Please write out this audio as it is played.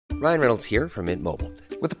Ryan Reynolds here from Mint Mobile.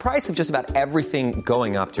 With the price of just about everything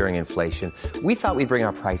going up during inflation, we thought we'd bring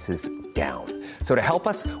our prices down. So to help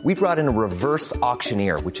us, we brought in a reverse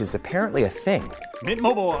auctioneer, which is apparently a thing. Mint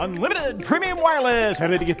Mobile Unlimited Premium Wireless. How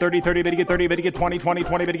to get 30, 30, bit to get 30, bit to get 20, 20,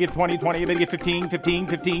 20, bit to get 20, 20, bit to get 15, 15,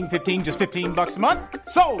 15, 15, just $15 a month?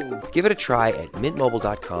 Sold! Give it a try at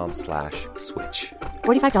mintmobile.com/switch.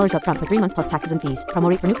 $45 up front for 3 months plus taxes and fees. Promo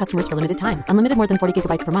rate for new customers for limited time. Unlimited more than 40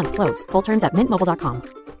 gigabytes per month. Slows full terms at mintmobile.com.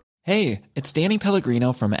 Hey, it's Danny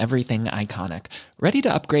Pellegrino from Everything Iconic. Ready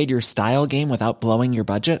to upgrade your style game without blowing your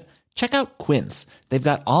budget? Check out Quince. They've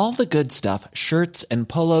got all the good stuff, shirts and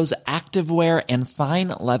polos, activewear, and fine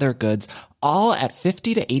leather goods, all at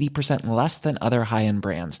 50 to 80% less than other high-end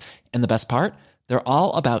brands. And the best part? They're all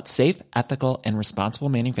about safe, ethical, and responsible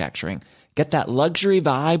manufacturing. Get that luxury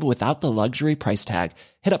vibe without the luxury price tag.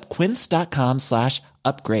 Hit up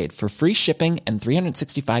quince.com/upgrade for free shipping and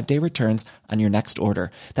 365-day returns on your next order.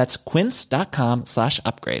 That's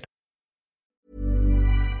quince.com/upgrade.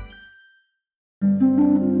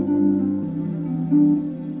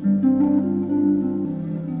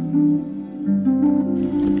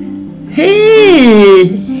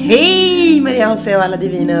 Hej! Hej Maria Jose och alla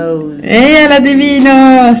divinos. Hej alla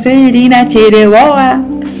divinos! Hej Rina Chirewa.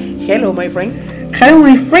 Hello my friend. Hello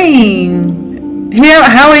my friend.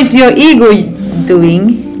 How is your ego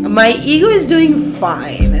doing? My ego is doing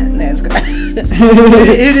fine. Nej, jag skojar. Hur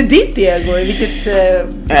är ditt ego? I vilket skick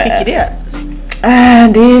är det?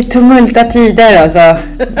 Det är tumulta tider alltså.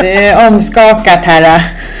 Det är omskakat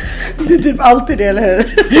här. Det är typ alltid det, eller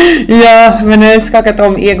hur? Ja, men jag har skakat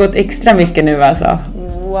om egot extra mycket nu alltså.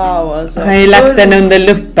 Wow alltså. Jag har ju lagt den under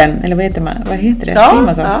luppen. Eller vad heter man? Vad heter det?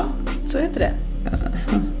 Ja, ja, så heter det.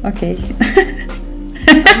 Okej.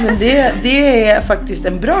 Men det är faktiskt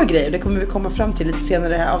en bra grej. Det kommer vi komma fram till lite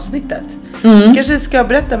senare i det här avsnittet. Kanske ska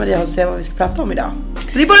berätta Maria och se vad vi ska prata om idag.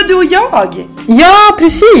 Det är bara du och jag. Ja,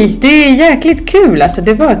 precis. Det är jäkligt kul. Alltså,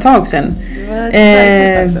 det var ett tag sedan. Det var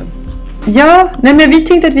ett tag sedan. Ja, nej, men vi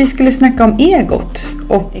tänkte att vi skulle snacka om egot.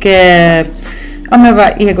 Och ja, men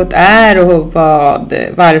vad egot är och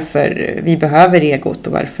varför vi behöver egot.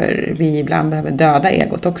 Och varför vi ibland behöver döda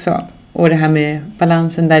egot också. Och det här med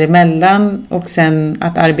balansen däremellan. Och sen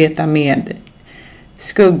att arbeta med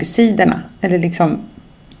skuggsidorna. Eller liksom,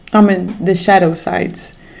 ja men the shadow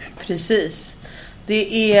sides. Precis.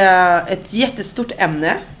 Det är ett jättestort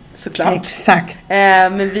ämne, såklart. Exakt.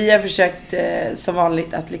 Men vi har försökt som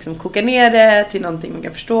vanligt att liksom koka ner det till någonting man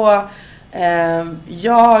kan förstå. Det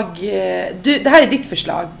här är ditt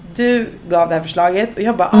förslag. Du gav det här förslaget. Och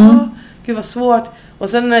jag bara, gud vad svårt. Och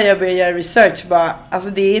sen när jag började göra research, bara, alltså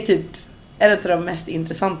det är typ en av de mest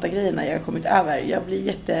intressanta grejerna jag har kommit över. Jag blir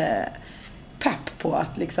jättepepp på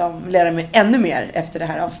att liksom lära mig ännu mer efter det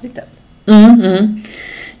här avsnittet.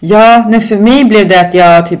 Ja, men för mig blev det att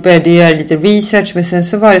jag typ började göra lite research. Men sen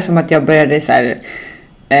så var det som att jag började så här,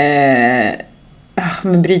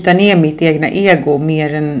 bryta ner mitt egna ego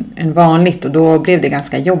mer än vanligt. Och då blev det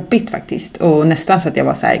ganska jobbigt faktiskt. Och nästan så att jag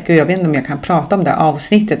var så här, gud jag vet inte om jag kan prata om det här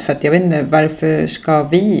avsnittet. För att jag vet inte, varför ska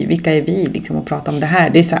vilka är vi liksom att prata om det här?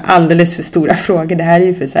 Det är så här alldeles för stora frågor. Det här är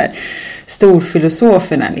ju för så här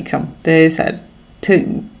storfilosoferna liksom. Det är så här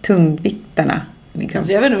tungviktarna. Liksom.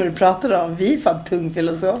 Alltså jag vet inte vad du pratar om. Vi är fan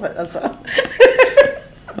tungfilosofer alltså.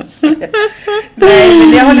 Nej,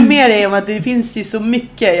 men jag håller med dig om att det finns ju så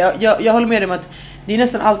mycket. Jag håller med dig om att det är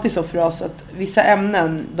nästan alltid så för oss att vissa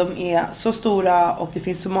ämnen, de är så stora och det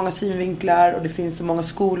finns så många synvinklar och det finns så många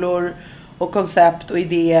skolor och koncept och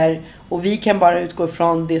idéer, och vi kan bara utgå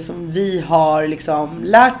från det som vi har liksom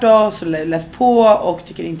lärt oss och läst på och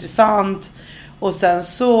tycker är intressant. Och sen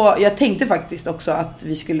så, jag tänkte faktiskt också att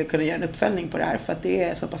vi skulle kunna göra en uppföljning på det här för att det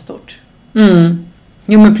är så pass stort.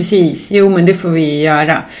 Jo men precis, men det får vi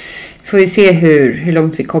göra. Får vi se hur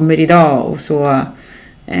långt vi kommer idag, och så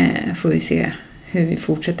får vi se hur vi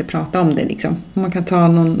fortsätter prata om det liksom. Man kan ta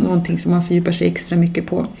någonting som man fördjupar sig extra mycket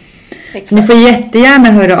på. Så ni får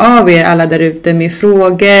jättegärna höra av er alla där ute med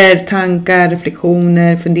frågor, tankar,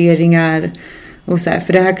 reflektioner, funderingar och så här,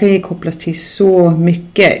 för det här kan ju kopplas till så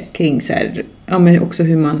mycket kring så här, ja men också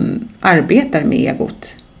hur man arbetar med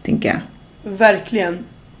egot, tänker jag. Verkligen.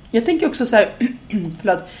 Jag tänker också så här,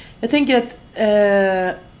 förlåt. Jag tänker att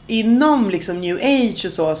inom liksom new age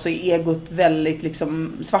och så är egot väldigt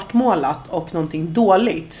liksom svartmålat och någonting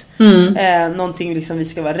dåligt. Någonting liksom vi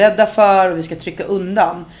ska vara rädda för och vi ska trycka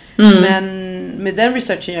undan. Men med den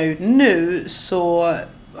researchen jag har gjort nu så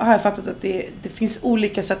har jag fattat att det finns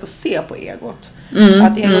olika sätt att se på egot.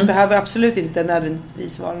 Att egot behöver absolut inte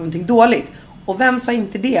nödvändigtvis vara någonting dåligt. Och vem sa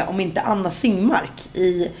inte det om inte Anna Singmark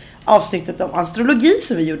i avsnittet om astrologi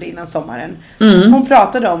som vi gjorde innan sommaren. Hon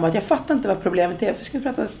pratade om att jag fattar inte vad problemet är. För ska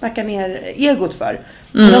vi snacka ner egot för?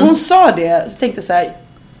 Och när hon sa det så tänkte jag så här,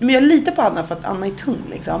 men jag litar på Anna för att Anna är tung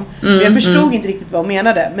liksom. Jag förstod inte riktigt vad hon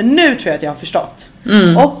menade. Men nu tror jag att jag har förstått.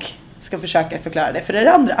 Och ska försöka förklara det för er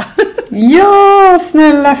andra. Ja,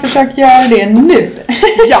 snälla försök göra det nu.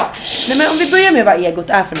 Ja, nej, men om vi börjar med vad egot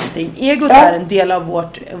är för någonting. Egot är en del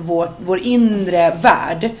av vår inre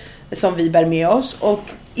värld som vi bär med oss. Och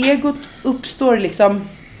egot uppstår liksom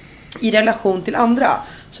i relation till andra.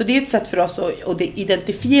 Så det är ett sätt för oss att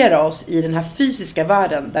identifiera oss i den här fysiska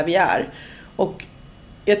världen där vi är. Och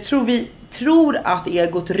jag tror att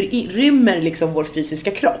egot rymmer liksom vår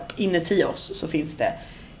fysiska kropp. Inuti oss så finns det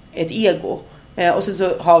ett ego. Och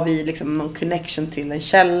så har vi liksom någon connection till en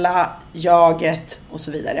källa, jaget och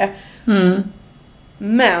så vidare.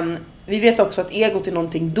 Men vi vet också att egot är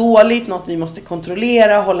någonting dåligt, något vi måste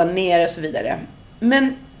kontrollera, hålla ner och så vidare.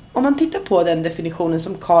 Men om man tittar på den definitionen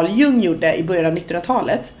som Carl Jung gjorde i början av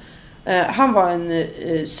 1900-talet. Han var en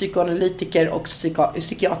psykoanalytiker och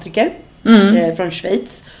psykiatriker från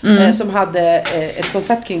Schweiz som hade ett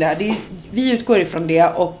koncept kring det här. Vi utgår ifrån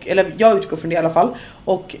det, eller jag utgår från det i alla fall.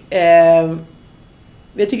 Och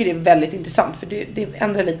jag tycker det är väldigt intressant för det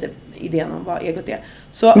ändrar lite idén om vad egot är.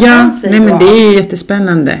 Så ja, men det är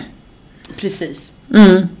jättespännande. Precis.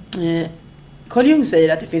 Carl Jung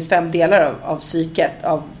säger att det finns 5 delar av psyket,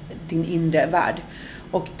 av din inre värld.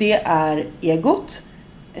 Och det är egot,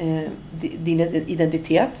 din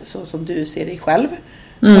identitet, så som du ser dig själv.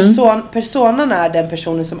 Personen är den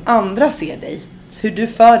personen som andra ser dig. Hur du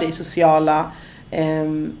för dig i sociala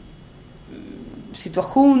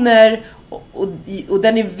situationer. Och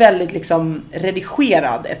den är väldigt liksom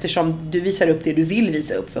redigerad eftersom du visar upp det du vill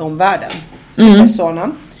visa upp för omvärlden. Så det är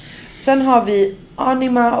personen. Sen har vi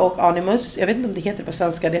anima och animus. Jag vet inte om det heter på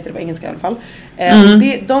svenska, det heter det på engelska i alla fall.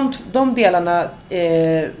 De delarna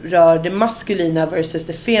rör det maskulina versus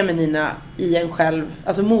det feminina i en själv.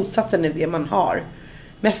 Alltså motsatsen är det man har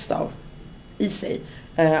mest av i sig.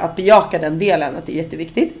 Att bejaka den delen, att det är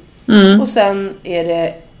jätteviktigt. Och sen är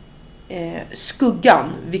det skuggan.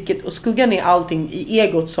 Och skuggan är allting i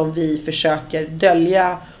egot som vi försöker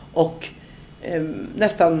dölja och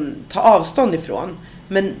nästan ta avstånd ifrån.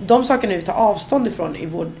 Men de sakerna vi tar avstånd ifrån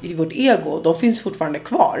i vårt ego, de finns fortfarande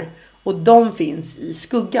kvar. Och de finns i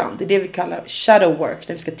skuggan. Det är det vi kallar shadow work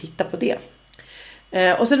när vi ska titta på det.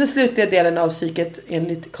 Och sen den slutliga delen av psyket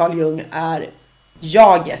enligt Carl Jung är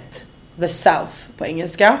jaget. The self på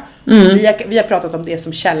engelska. Vi har pratat om det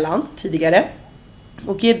som källan tidigare.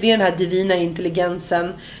 Och det är den här divina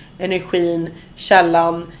intelligensen, energin,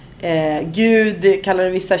 källan, Gud kallar det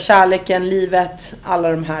vissa, kärleken, livet,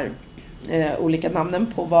 alla de här olika namnen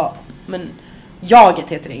på vad, men jaget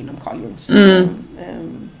heter det inom Carl Jungs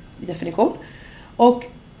definition. Och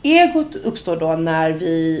egot uppstår då när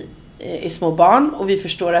vi är små barn och vi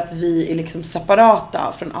förstår att vi är liksom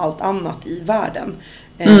separata från allt annat i världen.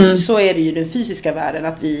 Så är det ju i den fysiska världen,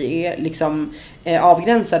 att vi är liksom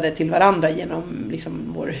avgränsade till varandra genom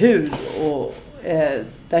liksom vår hud, och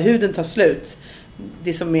där huden tar slut,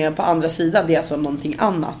 det som är på andra sidan, det är alltså någonting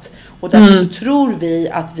annat. Och därför så tror vi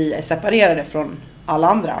att vi är separerade från alla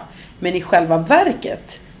andra. Men i själva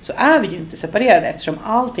verket så är vi ju inte separerade, eftersom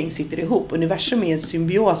allting sitter ihop. Universum är en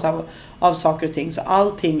symbios av saker och ting, så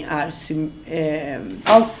allting är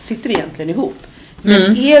allt sitter egentligen ihop.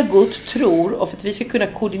 Men egot tror, och för att vi ska kunna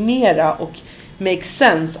koordinera och make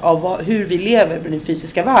sense av hur vi lever i den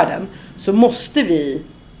fysiska världen, så måste vi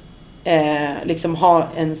liksom ha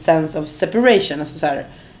en sense of separation, alltså så här,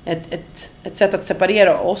 ett sätt att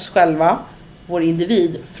separera oss själva, vår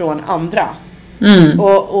individ, från andra.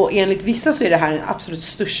 Och enligt vissa så är det här den absolut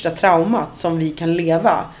största traumat som vi kan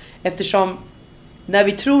leva, eftersom när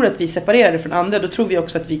vi tror att vi är separerade från andra, då tror vi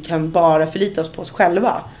också att vi kan bara förlita oss på oss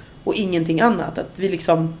själva och ingenting annat. Att vi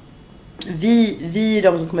liksom vi är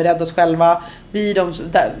de som kommer rädda oss själva.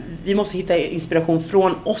 Vi måste hitta inspiration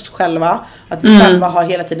från oss själva. Att vi själva har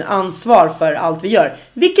hela tiden ansvar för allt vi gör.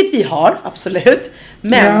 Vilket vi har, absolut.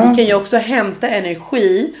 Men vi kan ju också hämta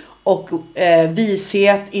energi och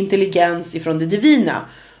vishet, intelligens ifrån det divina.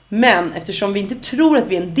 Men eftersom vi inte tror att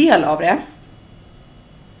vi är en del av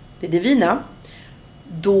det divina,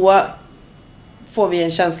 då får vi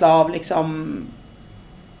en känsla av liksom,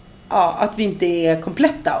 att vi inte är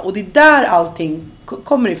kompletta. Och det är där allting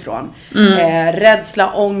kommer ifrån.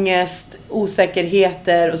 Rädsla, ångest,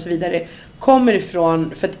 osäkerheter och så vidare kommer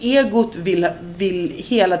ifrån. För att egot vill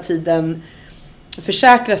hela tiden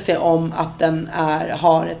försäkra sig om att den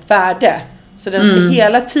har ett värde. Så den ska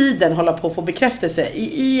hela tiden hålla på att få bekräftelse.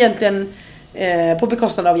 I egentligen På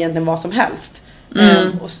bekostnad av egentligen vad som helst.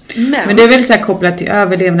 Men det är väl så här kopplat till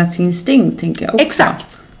överlevnadsinstinkt, tänker jag också.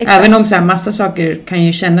 Exakt. Även om så här massa saker kan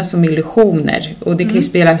ju kännas som illusioner. Och det kan ju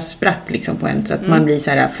spela spratt liksom på en. Så att man blir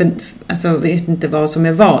så här, alltså vet inte vad som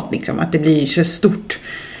är vad liksom. Att det blir så stort.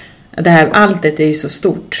 Det här alltet är ju så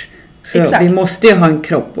stort. Så vi måste ju ha en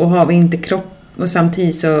kropp. Och har vi inte kropp och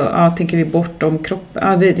samtidigt så tänker vi bort om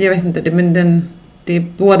kroppen. Jag vet inte, men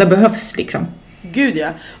båda behövs liksom. Gud ja.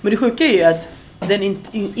 Men det sjuka är ju att den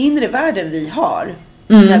inre världen vi har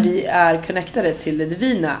när vi är connectade till det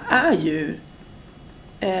divina är ju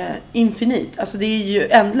infinit. Alltså det är ju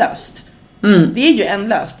ändlöst. Det är ju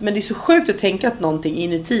ändlöst. Men det är så sjukt att tänka att någonting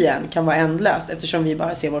inuti en kan vara ändlöst, eftersom vi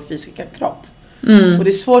bara ser vår fysiska kropp. Och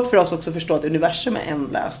det är svårt för oss också att förstå att universum är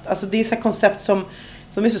ändlöst. Alltså det är så koncept som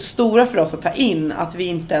är så stora för oss att ta in att vi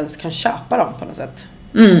inte ens kan köpa dem på något sätt.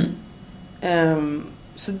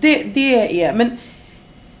 Så det är, men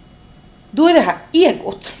då är det här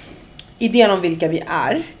egot, idén om vilka vi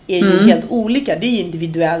är ju helt olika. Det är ju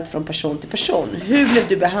individuellt från person till person. Hur blev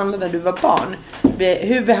du behandlad när du var barn?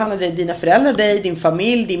 Hur behandlade dina föräldrar dig, din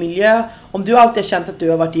familj, din miljö? Om du alltid har känt att du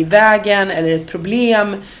har varit i vägen eller ett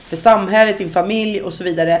problem för samhället, din familj och så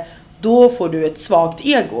vidare, då får du ett svagt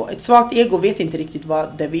ego. Ett svagt ego vet inte riktigt vad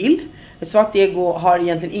det vill. Ett svagt ego har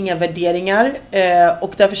egentligen inga värderingar,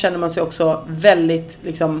 och därför känner man sig också väldigt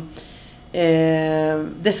liksom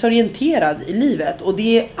desorienterad i livet. Och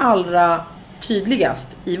det är allra tydligast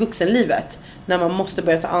i vuxenlivet, när man måste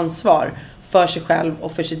börja ta ansvar för sig själv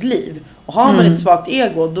och för sitt liv. Och har man ett svagt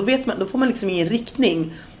ego, då får man liksom ingen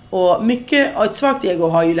riktning. Och ett svagt ego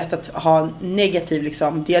har ju lätt att ha en negativ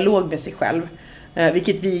liksom dialog med sig själv,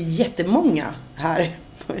 vilket vi är jättemånga här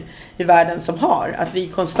i världen som har. Att vi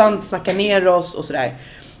konstant snackar ner oss och sådär.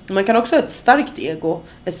 Man kan också ha ett starkt ego.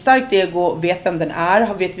 Ett starkt ego vet vem den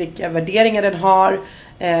är, vet vilka värderingar den har,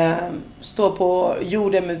 står på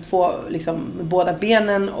jorden med med båda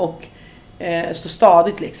benen och står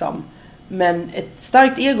stadigt liksom. Men ett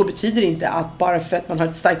starkt ego betyder inte att bara för att man har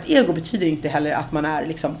ett starkt ego betyder inte heller att man är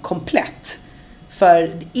liksom komplett.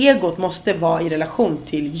 För egot måste vara i relation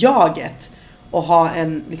till jaget och ha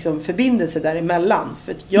en liksom förbindelse däremellan.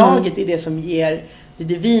 För att jaget är det som ger det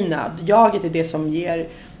divina. Jaget är det som ger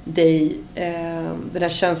dig den här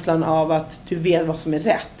känslan av att du vet vad som är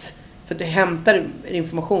rätt. För att du hämtar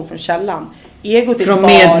information från källan. Egot är från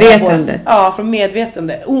medvetande. Från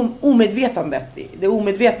medvetande. Omedvetandet. Det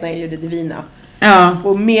omedvetna är ju det divina. Ja.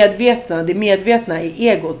 Och det medvetna är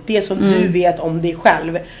egot. Det som du vet om dig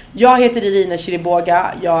själv. Jag heter Irina Chiriboga.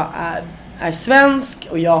 Jag är svensk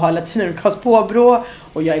och jag har latinamerikanskt påbrå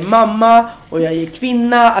och jag är mamma och jag är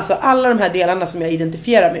kvinna. Alltså alla de här delarna som jag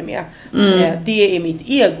identifierar mig med. Det är mitt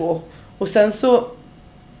ego. Och sen så,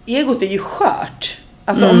 egot är ju skört.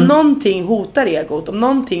 Alltså om någonting hotar egot,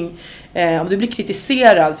 om du blir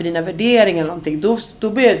kritiserad för dina värderingar eller någonting,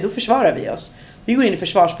 då försvarar vi oss. Vi går in i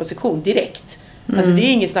försvarsposition direkt. Alltså det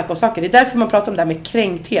är inget snack om saker. Det är därför man pratar om det här med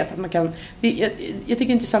kränkthet. Att man kan, jag tycker det är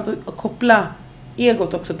intressant att koppla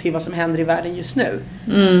egot också till vad som händer i världen just nu.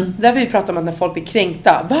 Därför vi pratar om att när folk blir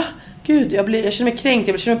kränkta, va? Gud, jag känner mig kränkt,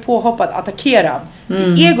 jag känner mig påhoppad, attackerad. Det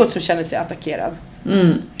är egot som känner sig attackerad.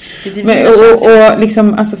 Och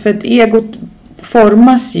liksom, alltså för ett egot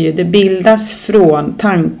formas ju, det bildas från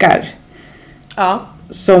tankar. Ja.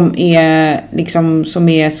 Som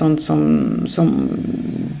är sånt som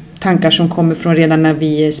tankar som kommer från redan när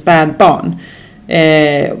vi är spädbarn.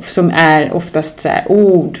 Som är oftast så här,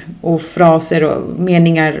 ord och fraser och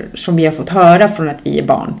meningar som vi har fått höra från att vi är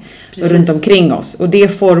barn. Runt omkring oss. Och det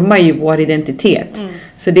formar ju vår identitet.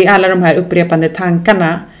 Så det är alla de här upprepande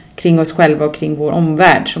tankarna kring oss själva och kring vår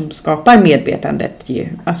omvärld som skapar medvetandet ju.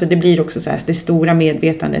 Alltså det blir också så här, det stora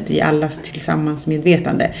medvetandet i allas tillsammans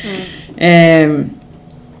medvetande.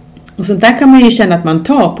 Och sånt där kan man ju känna att man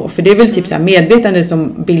tar på. För det är väl typ så här medvetande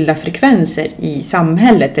som bildar frekvenser i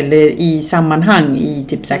samhället eller i sammanhang, i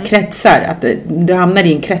typ så här kretsar. Att du hamnar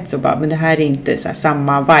i en krets och bara, men det här är inte så här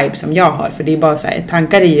samma vibe som jag har. För det är bara så här,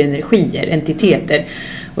 tankar är ju energier, entiteter.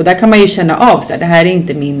 Och där kan man ju känna av så här, det här är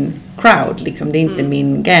inte min crowd liksom, det är inte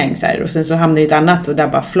min gang så här. Och sen så hamnar det ett annat och där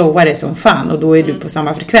bara flowar det som fan. Och då är du på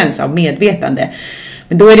samma frekvens av medvetande.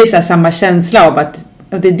 Men då är det så här samma känsla av att,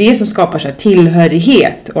 och det är det som skapar så här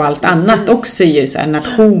tillhörighet och allt annat också ju, så här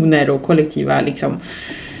nationer och kollektiva liksom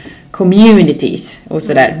communities och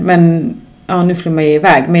sådär. Men ja, nu flyr man ju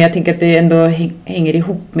iväg. Men jag tänker att det ändå hänger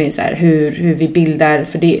ihop med så här hur vi bildar,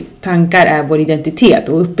 för tankar är vår identitet.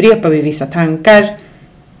 Och upprepar vi vissa tankar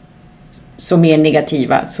som är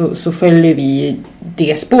negativa så följer vi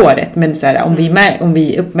det spåret. Men så här, om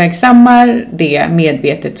vi uppmärksammar det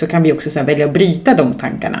medvetet så kan vi också så här välja att bryta de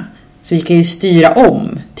tankarna. Så vi kan ju styra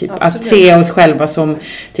om. Typ att se oss själva som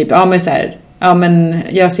typ,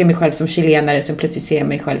 jag ser mig själv som chilenare, sen plötsligt ser jag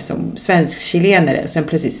mig själv som svensk chilenare, sen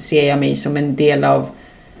plötsligt ser jag mig som en del av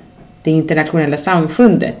det internationella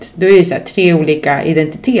samfundet. Då är det så här 3 olika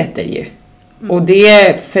identiteter ju. Och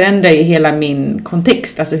det förändrar ju hela min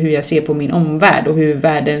kontext, alltså hur jag ser på min omvärld och hur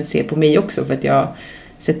världen ser på mig också, för att jag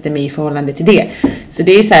sätter mig i förhållande till det. Så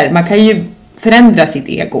det är så här, man kan ju förändra sitt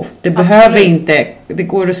ego. Det behöver inte, det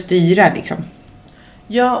går att styra liksom.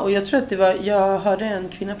 Ja, och jag tror att jag hörde en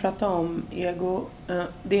kvinna prata om ego.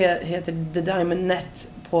 Det heter The Diamond Net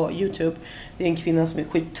på YouTube. Det är en kvinna som är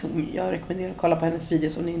skittung. Jag rekommenderar att kolla på hennes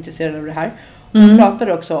videos om ni är intresserade av det här. Hon pratar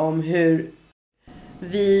också om hur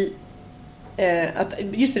vi, att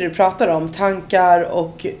just det du pratar om, tankar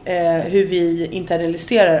och hur vi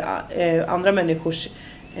internaliserar andra människors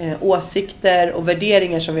åsikter och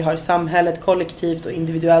värderingar som vi har i samhället, kollektivt och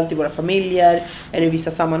individuellt i våra familjer eller i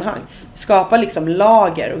vissa sammanhang. Det skapar liksom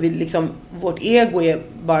lager, och vi liksom, vårt ego är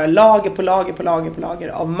bara lager på lager på lager på lager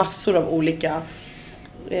av massor av olika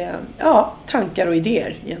tankar och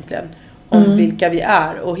idéer egentligen om vilka vi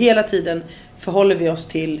är, och hela tiden förhåller vi oss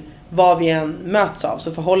till vad vi än möts av,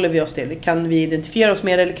 så förhåller vi oss till, kan vi identifiera oss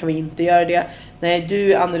med det eller kan vi inte göra det? Nej,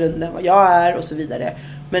 du är annorlunda än vad jag är och så vidare.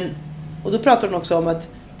 Och då pratar hon också om att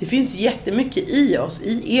det finns jättemycket i oss,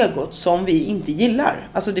 i egot, som vi inte gillar.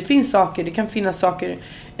 Alltså det finns saker, det kan finnas saker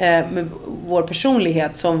med vår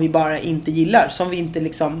personlighet som vi bara inte gillar. Som vi inte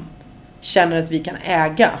liksom känner att vi kan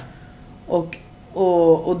äga. Och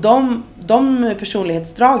de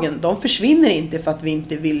personlighetsdragen, de försvinner inte för att vi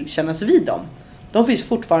inte vill kännas vid dem. De finns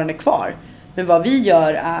fortfarande kvar. Men vad vi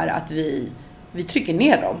gör är att vi trycker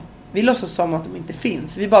ner dem. Vi låtsas som att de inte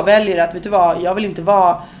finns. Vi bara väljer att, vet du vad, jag vill inte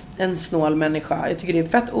vara en snål människa. Jag tycker det är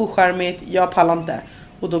fett ocharmigt. Jag pallar inte.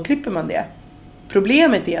 Och då klipper man det.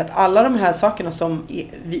 Problemet är att alla de här sakerna som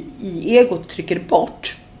vi i egot trycker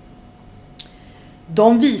bort,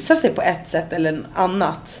 de visar sig på ett sätt eller en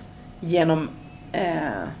annat genom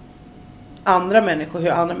andra människor,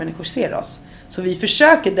 hur andra människor ser oss. Så vi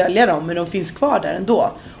försöker dölja dem, men de finns kvar där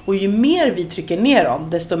ändå. Och ju mer vi trycker ner dem,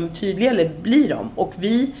 desto tydligare blir de. Och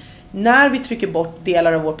när vi trycker bort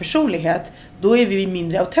delar av vår personlighet, då är vi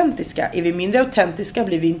mindre autentiska. Är vi mindre autentiska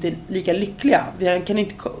blir vi inte lika lyckliga. Vi kan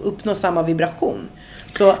inte uppnå samma vibration.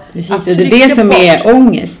 Så precis, det är det som bort, är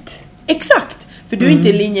ångest. Exakt, för du är inte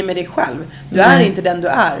i linje med dig själv. Du är inte den du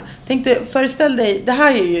är. Föreställ dig, det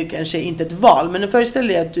här är ju kanske inte ett val, men föreställ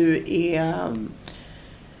dig att du är...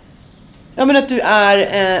 att du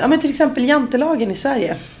är... till exempel jantelagen i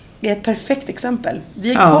Sverige. Det är ett perfekt exempel.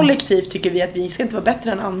 Vi är kollektivt, tycker vi, att vi ska inte vara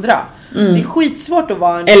bättre än andra. Det är skitsvårt att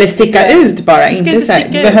vara eller sticka ut bara. Inte så här,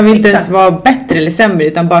 du behöver inte ens vara bättre eller sämre,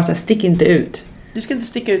 utan bara så här, stick inte ut. Du ska inte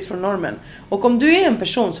sticka ut från normen. Och om du är en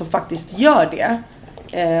person som faktiskt gör det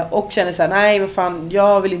och känner så här, nej vad fan,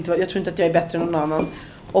 jag tror inte att jag är bättre än någon annan,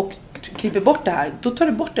 och klipper bort det här, då tar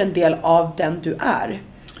du bort en del av den du är.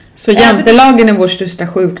 Så jantelagen är vår största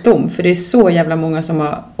sjukdom, för det är så jävla många som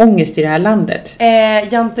har ångest i det här landet.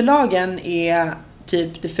 Jantelagen är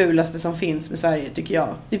typ det fulaste som finns med Sverige, tycker jag.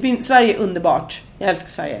 Sverige är underbart, jag älskar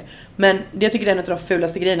Sverige. Men jag tycker det är en av de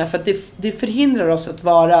fulaste grejerna, för att det förhindrar oss att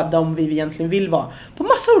vara de vi egentligen vill vara. På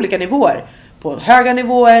massa olika nivåer. På höga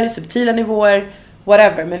nivåer, subtila nivåer,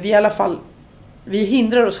 whatever. Men vi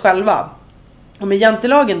hindrar oss själva. Och med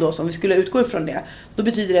jantelagen då, som vi skulle utgå ifrån det, då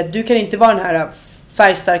betyder det att du kan inte vara den här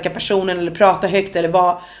färgstarka personen eller prata högt eller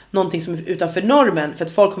vara någonting som är utanför normen, för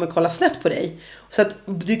att folk kommer kolla snett på dig. Så att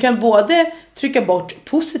du kan både trycka bort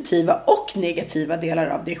positiva och negativa delar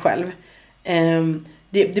av dig själv.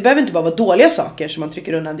 Det behöver inte bara vara dåliga saker som man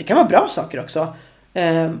trycker undan. Det kan vara bra saker också.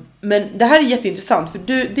 Men det här är jätteintressant, för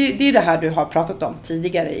det är det här du har pratat om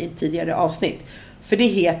tidigare i tidigare avsnitt. För det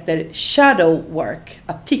heter shadow work.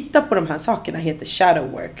 Att titta på de här sakerna heter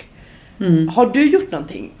shadow work. Har du gjort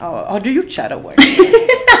någonting? Har du gjort shadow work?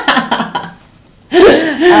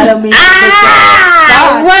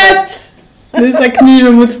 What? Du sa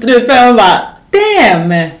kniven mot strupen och bara,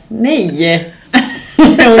 damn, nej.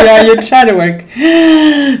 Och jag har gjort shadow work.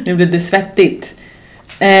 Nu blev det svettigt.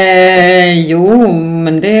 Jo,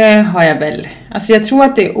 men det har jag väl. Alltså jag tror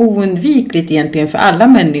att det är oundvikligt egentligen för alla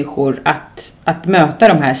människor att möta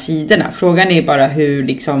de här sidorna. Frågan är bara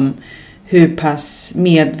hur pass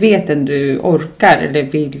medveten du orkar eller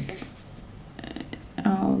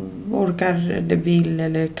vill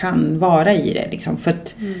eller kan vara i det liksom. För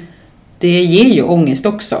att det ger ju ångest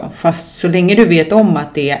också. Fast så länge du vet om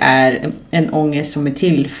att det är en ångest som är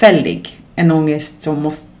tillfällig, en ångest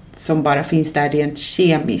som bara finns där rent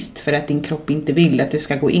kemiskt för att din kropp inte vill att du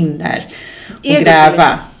ska gå in där och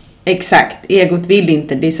gräva. Exakt, egot vill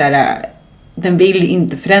inte. Det är så här, den vill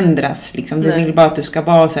inte förändras liksom. Den vill bara att du ska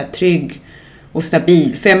vara så här trygg och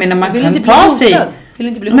stabil. För jag menar man kan ta sig... Vill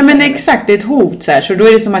inte bli hotad. Nej men exakt, det är ett hot så här. Så då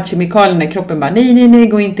är det som att kemikalierna i kroppen bara nej,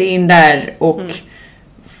 gå inte in där och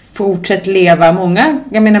fortsätt leva. Många,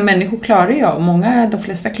 jag menar människor klarar ju av, de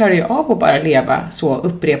flesta klarar ju av att bara leva så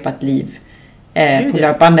upprepat liv på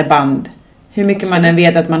löpande band. Hur mycket man än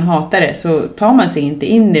vet att man hatar det, så tar man sig inte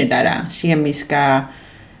in i det där kemiska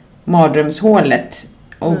mardrömshålet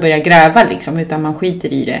och börjar gräva liksom, utan man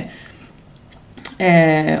skiter i det.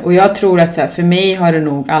 Och jag tror att så här, för mig har det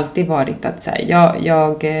nog alltid varit att så här,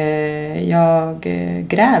 jag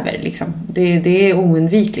gräver liksom. Det är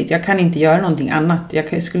oundvikligt. Jag kan inte göra någonting annat.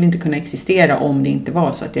 Jag skulle inte kunna existera om det inte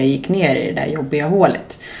var så att jag gick ner i det där jobbiga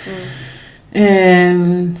hålet.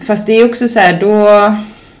 Fast det är också så här, då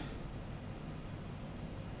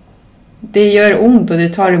det gör ont och det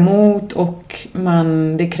tar emot och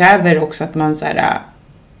det kräver också att man så här,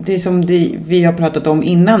 det är som vi har pratat om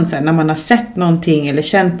innan så här, när man har sett någonting eller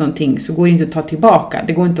känt någonting så går det inte att ta tillbaka.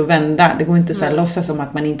 Det går inte att vända. Det går inte så här, låtsas som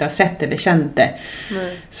att man inte har sett eller känt det.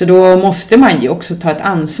 Så då måste man ju också ta ett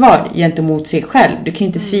ansvar gentemot sig själv. Du kan ju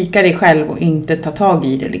inte svika dig själv och inte ta tag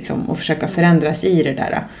i det liksom, och försöka förändras i det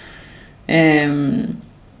där.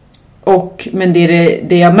 Men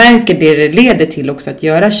det jag märker, det leder till också att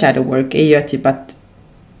göra shadow work är ju typ att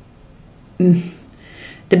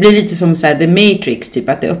det blir lite som så här The Matrix, typ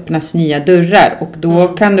att det öppnas nya dörrar och då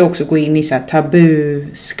kan det också gå in i så här tabu,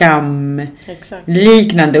 skam,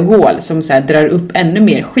 liknande hål som så här drar upp ännu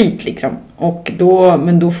mer skit liksom. Och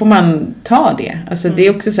då får man ta det. Alltså det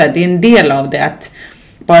är också så här, det är en del av det att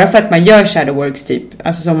bara för att man gör shadow works typ,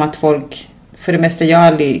 alltså som att folk, för det mesta jag har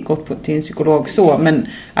aldrig gått till en psykolog så, men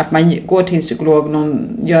att man går till en psykolog,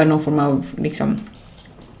 gör någon form av liksom,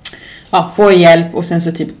 får hjälp och sen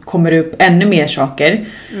så typ kommer det upp ännu mer saker.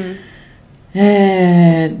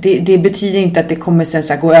 Det betyder inte att det kommer sen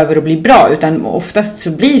så gå över och bli bra, utan oftast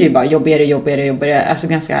så blir det ju bara jobbigare, alltså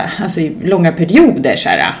ganska långa perioder så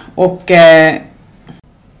här.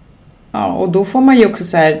 Och då får man ju också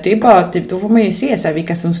så här, det är bara typ, då får man ju se så här,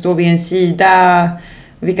 vilka som står vid en sida,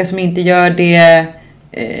 vilka som inte gör det.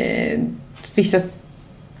 Vissa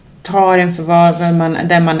tar en för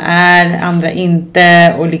där man är, andra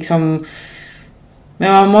inte, och liksom,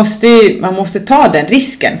 men man måste ta den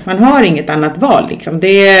risken. Man har inget annat val liksom.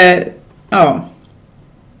 Det är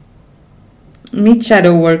mitt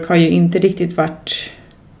shadow work har ju inte riktigt varit.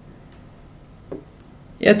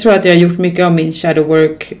 Jag tror att jag har gjort mycket av min shadow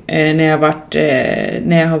work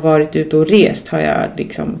när jag har varit ute och rest, har jag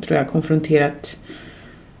liksom, tror jag, konfronterat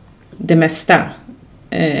det mesta.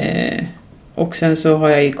 Och sen så har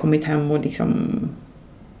jag ju kommit hem och liksom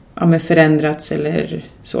förändrats eller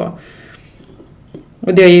så.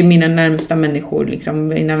 Och det är ju mina närmsta människor liksom,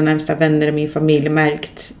 mina närmsta vänner och min familj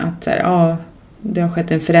märkt att så här, det har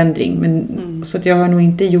skett en förändring, men så att jag har nog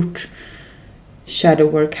inte gjort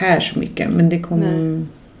shadow work här så mycket, men det kommer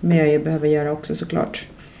jag ju behöva göra också såklart.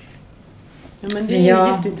 Ja, men det är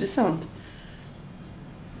jätteintressant.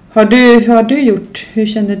 Har du gjort, hur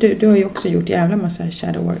känner du? Du har ju också gjort jävla massa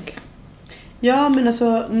shadow work. Ja, men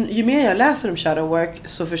alltså, ju mer jag läser om shadow work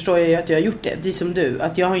så förstår jag ju att jag har gjort det. Det är som du,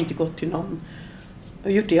 att jag har inte gått till någon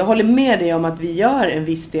och gjort det. Jag håller med dig om att vi gör en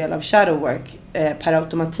viss del av shadow work per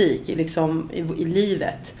automatik liksom, i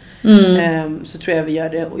livet. Så tror jag vi gör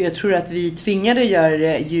det. Och jag tror att vi tvingade göra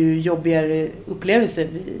det, ju jobbigare upplevelser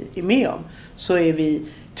vi är med om, så är vi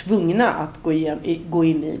tvungna att gå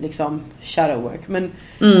in i liksom shadow work.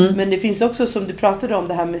 Men det finns också, som du pratade om,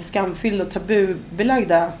 det här med skamfyllda och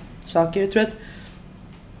tabubelagda saker. Jag tror att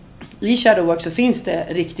i shadow work så finns det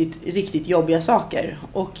riktigt, riktigt jobbiga saker.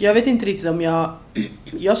 Och jag vet inte riktigt om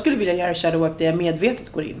jag skulle vilja göra shadow work där jag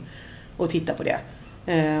medvetet går in och tittar på det.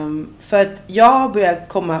 För att jag börjar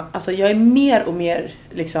jag är mer och mer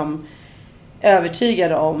liksom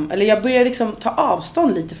övertygad om, eller jag börjar liksom ta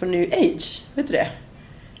avstånd lite från new age. Vet du det?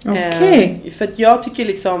 Okej. För att jag tycker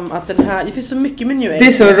liksom att det finns så mycket med new age. Det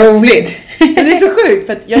är så roligt. Det är så sjukt,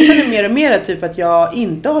 för att jag känner mer och mer typ att jag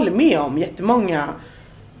inte håller med om jättemånga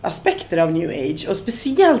aspekter av new age. Och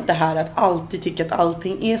speciellt det här att alltid tycka att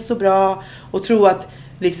allting är så bra och tro att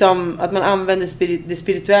liksom att man använder det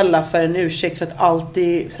spirituella för en ursäkt för att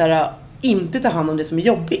alltid så här, inte ta hand om det som är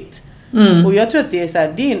jobbigt. Och jag tror att det är så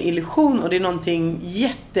här, det är en illusion och det är någonting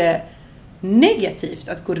jättenegativt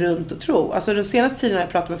att gå runt och tro. Alltså den senaste tiden har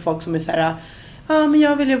jag pratat med folk som är så här, men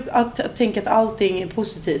jag vill ju att tänka att allting är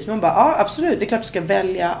positivt. Man bara, absolut, det är klart du ska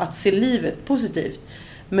välja att se livet positivt.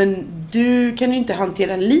 Men du kan ju inte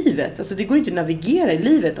hantera livet. Alltså det går ju inte att navigera i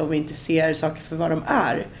livet om vi inte ser saker för vad de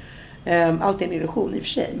är. Allt är en illusion i och för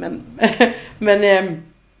sig.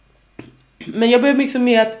 Men jag börjar liksom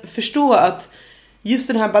med att förstå att just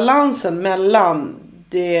den här balansen mellan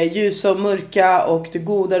det ljusa och mörka och det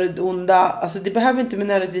goda och det onda. Alltså det behöver inte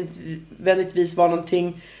nödvändigtvis vara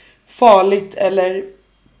någonting farligt eller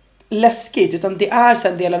läskigt. Utan det är så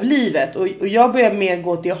en del av livet. Och jag börjar mer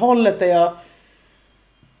gå till hållet där jag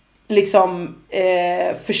liksom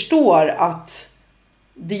förstår att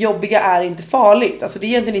det jobbiga är inte farligt. Alltså det är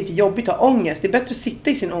egentligen inte jobbigt att ha ångest. Det är bättre att sitta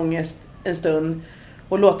i sin ångest en stund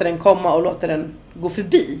och låta den komma och låta den gå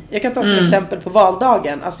förbi. Jag kan ta som exempel på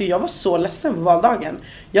valdagen. Alltså jag var så ledsen på valdagen.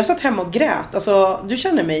 Jag satt hemma och grät. Alltså du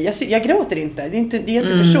känner mig. Jag gråter inte. Det är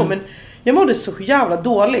inte person. Men jag mådde så jävla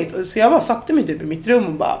dåligt. Så jag bara satte mig typ i mitt rum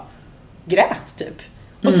och bara grät typ.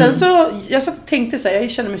 Och sen så, jag satt och tänkte så här,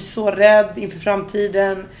 jag känner mig så rädd inför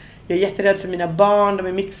framtiden. Jag är jätterädd för mina barn, de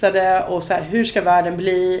är mixade. Och så här, hur ska världen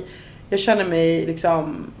bli? Jag känner mig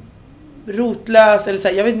liksom rotlös. Eller så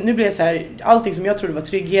här, jag vet, nu blir jag så här, allting som jag trodde var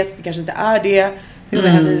trygghet, det kanske inte är det. Det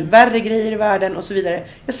händer värre grejer i världen och så vidare.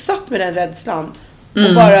 Jag satt med den rädslan.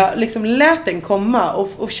 Och bara liksom lät den komma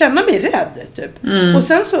och känna mig rädd typ. Och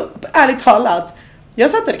sen så, ärligt talat,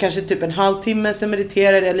 jag satt där kanske typ en halvtimme, sen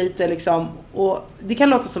mediterade jag lite liksom. Och det kan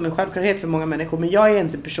låta som en självklarhet för många människor, men jag är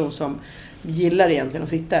inte en person som gillar egentligen att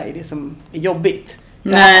sitta i det som är jobbigt.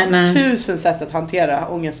 Jag har 1000 sätt att hantera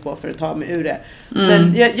ångest på för att ta mig ur det.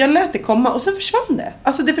 Men jag lät det komma och sen försvann det.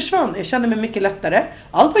 Alltså det försvann, jag kände mig mycket lättare.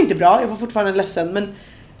 Allt var inte bra, jag var fortfarande ledsen, men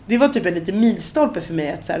det var typ en liten milstolpe för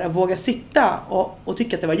mig att så här, våga sitta och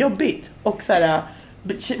tycka att det var jobbigt. Och så här,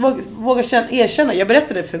 våga erkänna. Jag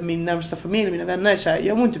berättade för min närmsta familj, mina vänner så här,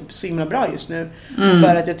 jag mår inte så himla bra just nu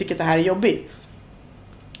för att jag tycker att det här är jobbigt.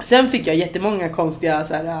 Sen fick jag jättemånga konstiga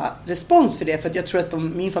så här, respons för det, för att jag tror att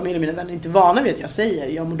min familj och mina vänner är inte vana vid att jag säger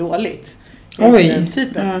jag mår dåligt. Den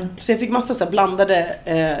typen. Så jag fick massa så här,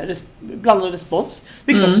 blandade respons,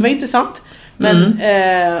 vilket också var intressant. Men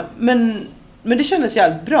det kändes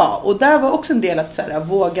jävligt bra. Och där var också en del att så här,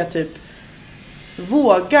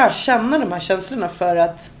 våga känna de här känslorna, för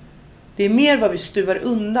att det är mer vad vi stuvar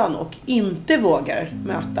undan och inte vågar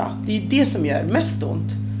möta. Det är ju det som gör mest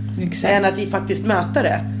ont. Exakt. Än att vi faktiskt möter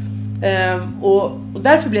det. Och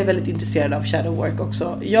därför blev jag väldigt intresserad av shadow work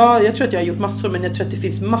också. Jag tror att jag har gjort massor, men jag tror att det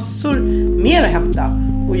finns massor mer att hämta.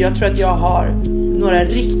 Och jag tror att jag har några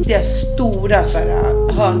riktiga stora så här,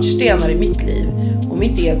 hörnstenar i mitt liv och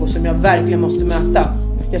mitt ego som jag verkligen måste möta.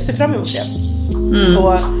 Jag ser fram emot det.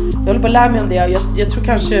 Och jag håller på att lära mig om det. Jag tror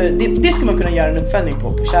kanske det ska man kunna göra en uppföljning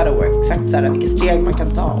på shadow work. Exakt så här, vilka steg man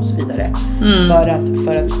kan ta och så vidare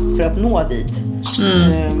för att nå dit.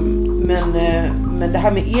 Men det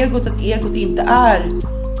här med egot, att egot är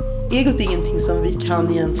ingenting som vi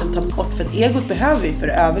kan egentligen ta bort, för att egot behöver vi för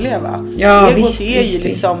att överleva. Egot är ju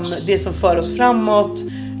liksom det som för oss framåt.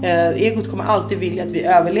 Egot kommer alltid vilja att vi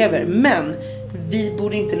överlever, men vi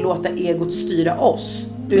borde inte låta egot styra oss,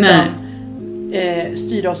 utan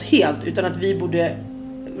styra oss helt, utan att vi borde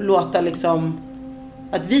låta liksom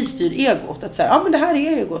att vi styr egot, att säga, men det här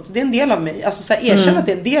är egot, det är en del av mig, alltså så här, erkänna att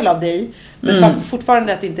det är en del av dig, men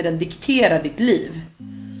fortfarande att inte den dikterar ditt liv.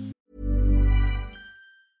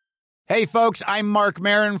 Hey folks, I'm Mark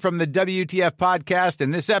Maron from the WTF podcast,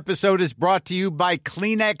 and this episode is brought to you by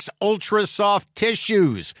Kleenex Ultra Soft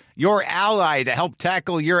Tissues, your ally to help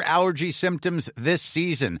tackle your allergy symptoms this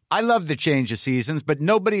season. I love the change of seasons, but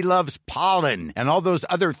nobody loves pollen and all those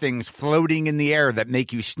other things floating in the air that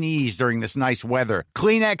make you sneeze during this nice weather.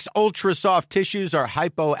 Kleenex Ultra Soft Tissues are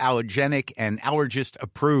hypoallergenic and allergist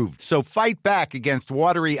approved, so fight back against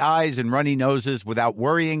watery eyes and runny noses without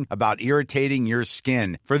worrying about irritating your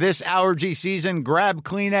skin. For this allergy season, grab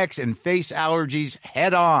Kleenex and face allergies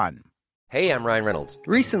head on. Hey, I'm Ryan Reynolds.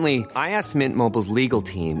 Recently, I asked Mint Mobile's legal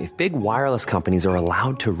team if big wireless companies are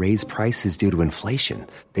allowed to raise prices due to inflation.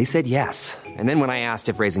 They said yes. And then when I asked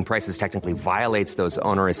if raising prices technically violates those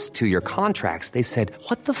onerous 2-year contracts, they said,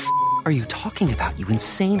 "What the f*** are you talking about, you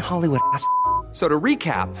insane Hollywood ass?" So to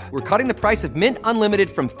recap, we're cutting the price of Mint Unlimited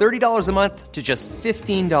from $30 a month to just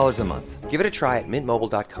 $15 a month. Give it a try at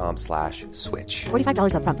mintmobile.com/switch.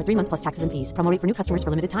 $45 up front for 3 months plus taxes and fees. Promo rate for new customers for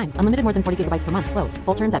limited time. Unlimited more than 40 gigabytes per month. Slows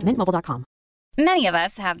full terms at mintmobile.com. Many of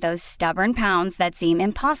us have those stubborn pounds that seem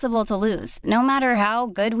impossible to lose, no matter how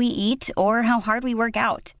good we eat or how hard we work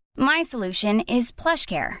out. My solution is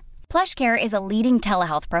PlushCare. PlushCare is a leading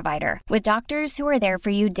telehealth provider with doctors who are there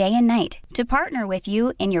for you day and night to partner with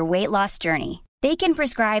you in your weight loss journey. They can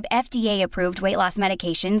prescribe FDA-approved weight loss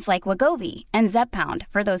medications like Wegovy and Zepbound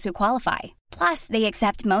for those who qualify. Plus, they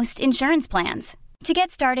accept most insurance plans. To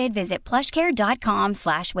get started, visit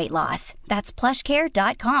plushcare.com/weightloss. That's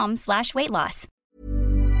plushcare.com/weightloss.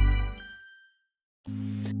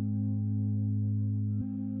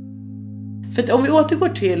 För att om vi återgår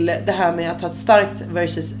till det här med att ha ett starkt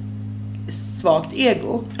versus svagt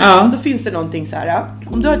ego. Då finns det någonting så här.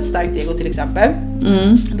 Om du har ett starkt ego till exempel.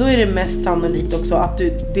 Då är det mest sannolikt också att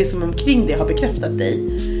det som omkring det har bekräftat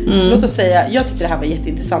dig. Låt oss säga, jag tyckte det här var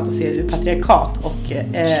jätteintressant att se ur patriarkat och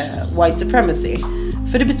white supremacy.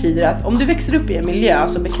 För det betyder att om du växer upp i en miljö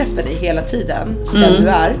som bekräftar dig hela tiden, den du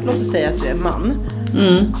är, låt oss säga att du är man.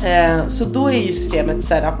 Så då är ju systemet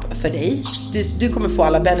set up för dig. Du kommer få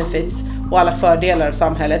alla benefits och alla fördelar av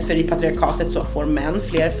samhället. För i patriarkatet så får män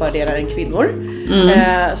fler fördelar än kvinnor.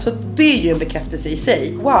 Så det är ju en bekräftelse i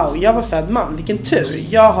sig. Wow, jag var född man, vilken tur.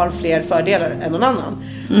 Jag har fler fördelar än någon annan.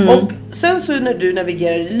 Och sen så när du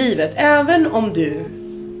navigerar i livet, även om du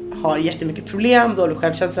har jättemycket problem, dålig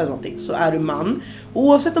självkänsla eller någonting, så är du man.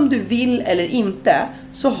 Oavsett om du vill eller inte,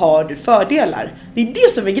 så har du fördelar. Det är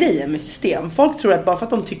det som är grejen med system. Folk tror att bara för att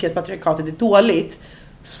de tycker att patriarkatet är dåligt,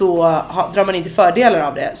 så drar man inte fördelar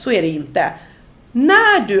av det. Så är det inte.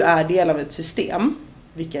 När du är del av ett system,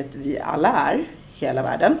 vilket vi alla är, hela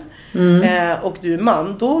världen, och du är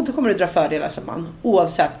man, då kommer du dra fördelar som man,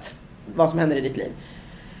 oavsett vad som händer i ditt liv.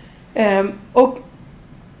 Och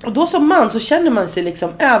då som man så känner man sig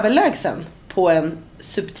liksom överlägsen på en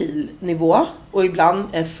subtil nivå. Och ibland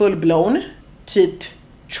en full-blown, typ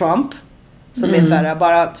Trump, som är så här,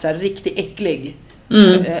 bara så här riktigt äcklig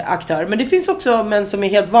aktör. Men det finns också män som är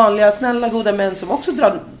helt vanliga, snälla, goda män som också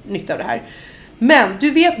drar nytta av det här. Men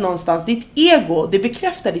du vet någonstans, ditt ego, det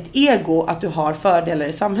bekräftar ditt ego att du har fördelar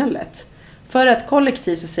i samhället. För att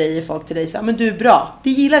kollektivt så säger folk till dig så här, men du är bra. Det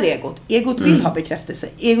gillar egot. Egot vill ha bekräftelse.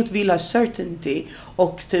 Egot vill ha certainty.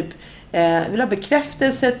 Och typ vill ha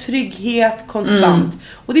bekräftelse, trygghet, konstant.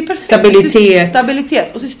 Och det är perfekt.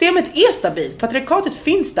 Stabilitet. Och systemet är stabilt. Patriarkatet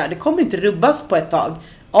finns där. Det kommer inte rubbas på ett tag.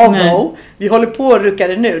 Vi håller på att rucka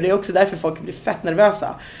det nu. Det är också därför folk blir fett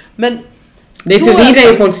nervösa. Men det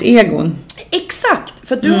förvirrar ju folks egon. Exakt.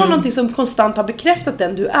 För att du har någonting som konstant har bekräftat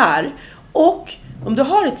den du är. Och om du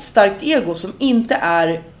har ett starkt ego som inte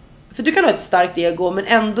är... För du kan ha ett starkt ego, men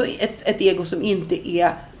ändå ett ego som inte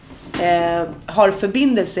är har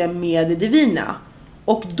förbindelse med det divina.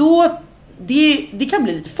 Och då... Det kan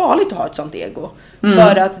bli lite farligt att ha ett sånt ego.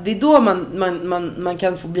 För att det är då man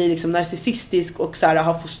kan få bli liksom narcissistisk och så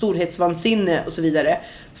här, få storhetsvansinne och så vidare.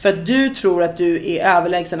 För att du tror att du är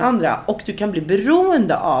överlägsen andra. Och du kan bli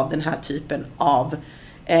beroende av den här typen av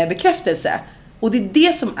bekräftelse. Och det är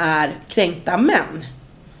det som är kränkta män.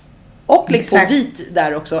 Och lägg på vit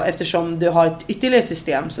där också, eftersom du har ett ytterligare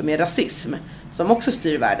system som är rasism, som också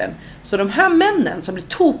styr världen. Så de här männen som blir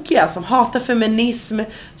tokiga, som hatar feminism,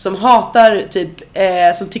 som hatar typ,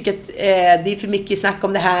 som tycker att det är för mycket snack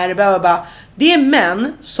om det här, bla bla bla. Det är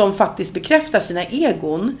män som faktiskt bekräftar sina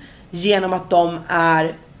egon genom att de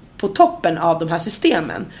är på toppen av de här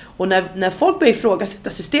systemen. Och när folk börjar ifrågasätta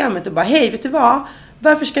systemet och bara, hej, vet du vad?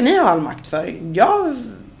 Varför ska ni ha all makt för?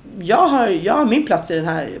 Jag har min plats i den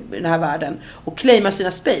här världen och claimar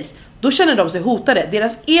sina space. Då känner de sig hotade.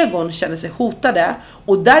 Deras egon känner sig hotade.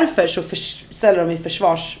 Och därför så ställer de i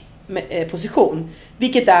försvarsposition.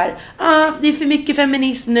 Vilket är, det är för mycket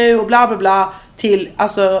feminism nu och bla bla bla. Till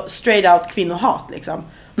alltså straight out kvinnohat liksom.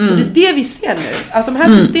 Och det är det vi ser nu. Alltså de här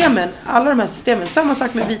systemen, alla de här systemen, samma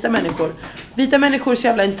sak med vita människor. Vita människor är så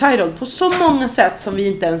jävla entitled på så många sätt som vi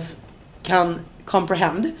inte ens kan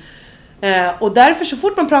comprehend. Och därför så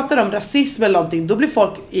fort man pratar om rasism eller någonting, då blir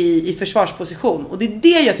folk i försvarsposition. Och det är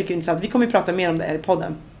det jag tycker är intressant. Vi kommer ju prata mer om det här i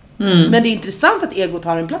podden. Men det är intressant att egot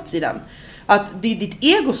har en plats i den. Att det är ditt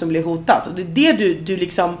ego som blir hotat. Och det är det du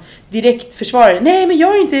liksom direkt försvarar. Nej, men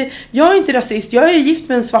jag är inte rasist. Jag är gift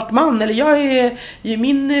med en svart man. Eller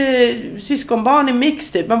min syskonbarn är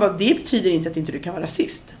mix typ. Man bara, det betyder inte att inte du kan vara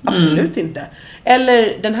rasist. Absolut inte.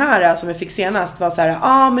 Eller den här som jag fick senast var så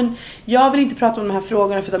här, men jag vill inte prata om de här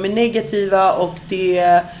frågorna för de är negativa. Och det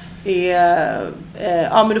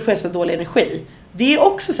är, men då får jag så dålig energi. Det är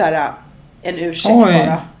också så här en ursäkt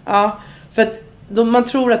bara. Ja, för att man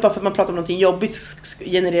tror att bara för att man pratar om någonting jobbigt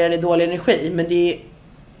genererar det dålig energi. Men det är...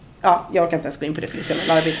 Ja, jag orkar inte ens gå in på det för det är så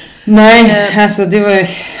jävla larvigt. Nej, alltså det var...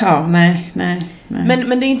 Ja, nej.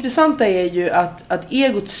 Men det intressanta är ju att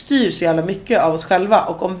egot styr så jävla mycket av oss själva.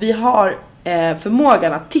 Och om vi har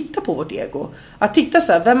förmågan att titta på vårt ego. Att titta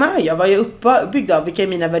så här, vem är jag? Vad är jag uppbyggd av? Vilka är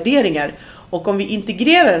mina värderingar? Och om vi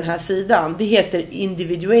integrerar den här sidan, det heter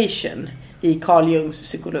individuation i Carl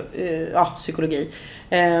Jungs psykologi.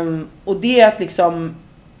 Och det är att liksom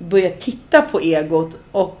börja titta på egot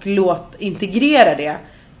och integrera det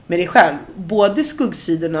med dig själv. Både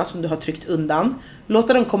skuggsidorna som du har tryckt undan,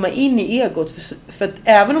 låta dem komma in i egot. För att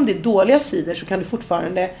även om det är dåliga sidor så kan du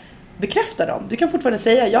fortfarande bekräfta dem. Du kan fortfarande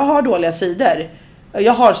säga, jag har dåliga sidor.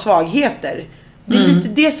 Jag har svagheter. Det är lite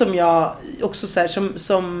det som jag också så här,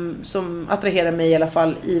 som attraherar mig i alla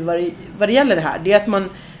fall i vad det gäller det här. Det är att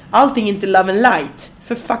allting är inte love and light.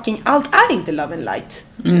 För fucking allt är inte love and light.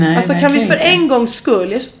 Nej, alltså kan vi för inte. en gångs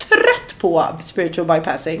skull, jag är så trött på spiritual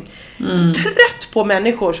bypassing. Så trött på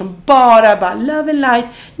människor som bara love and light.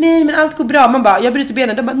 Nej men allt går bra. Man bara, jag bryter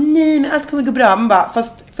benen. De bara, nej men allt kommer gå bra. Man bara,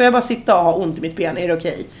 fast får jag bara sitta och ha ont i mitt ben? Är det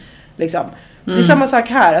okej? Liksom. Det är samma sak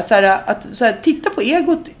här. Att så här, titta på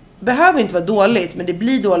egot behöver inte vara dåligt. Men det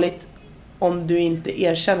blir dåligt om du inte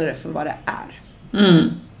erkänner det för vad det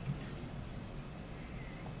är.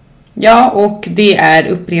 Ja, och det är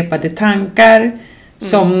upprepade tankar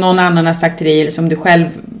som någon annan har sagt till dig eller som du själv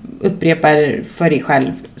upprepar för dig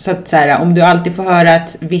själv. Så att så här, om du alltid får höra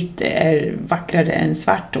att vitt är vackrare än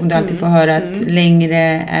svart, om du alltid får höra att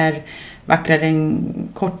längre är vackrare än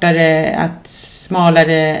kortare, att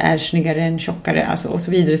smalare är snyggare än tjockare, alltså, och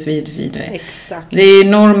så vidare, så vidare, så vidare. Exakt. Det är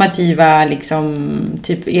normativa liksom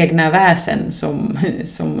typ egna väsen som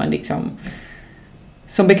man liksom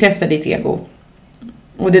som bekräftar ditt ego.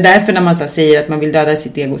 Och det är därför när man så säger att man vill döda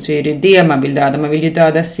sitt ego, så är det man vill döda. Man vill ju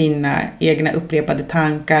döda sina egna upprepade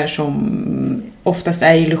tankar som oftast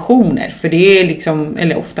är illusioner. För det är liksom,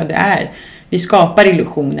 eller ofta det är, vi skapar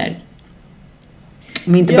illusioner.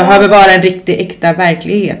 Som inte behöver vara en riktig äkta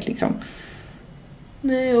verklighet liksom.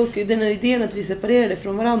 Nej, och den här idén att vi separerade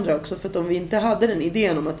från varandra också. För att om vi inte hade den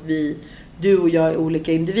idén om att du och jag är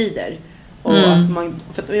olika individer. Och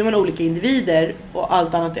för att är man olika individer och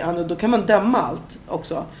allt annat är annat, då kan man döma allt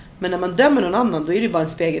också. Men när man dömer någon annan, då är det bara en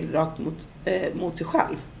spegel rakt mot sig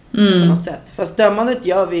själv. På något sätt. Fast dömandet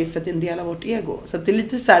gör vi för att det är en del av vårt ego. Så att det är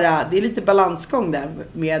lite så här, det är lite balansgång där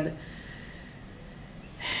med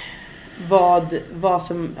vad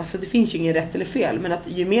som, alltså det finns ju ingen rätt eller fel, men att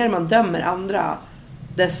ju mer man dömer andra,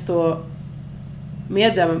 desto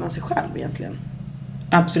mer dömer man sig själv egentligen.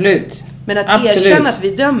 Absolut. Men att erkänna att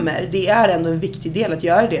vi dömer, det är ändå en viktig del att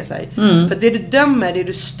göra det så här. För det du dömer, det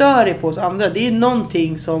du stör dig på hos andra, det är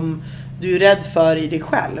någonting som du är rädd för i dig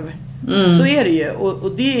själv. Så är det ju.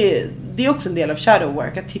 Och det är också en del av shadow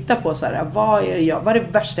work, att titta på så här, vad är det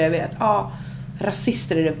värsta jag vet?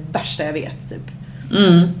 Rasister är det värsta jag vet typ.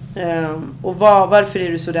 Och varför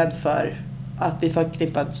är du så rädd för att bli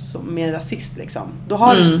förknippad med en rasist liksom?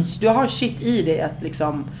 Du har shit i dig att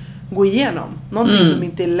liksom gå igenom. Någonting som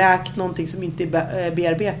inte är läkt, någonting som inte är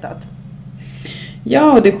bearbetat.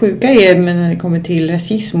 Ja, och det sjuka är, men när det kommer till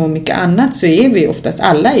rasism och mycket annat, så är vi oftast,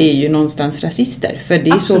 alla är ju någonstans rasister. För det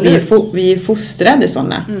är absolut så vi är fostrade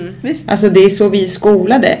sådana. Alltså det är så vi är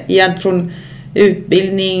skolade. I allt från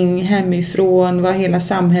utbildning, hemifrån, vad hela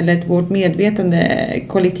samhället, vårt medvetande,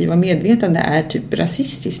 kollektiva medvetande är typ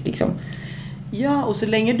rasistiskt liksom. Ja, och så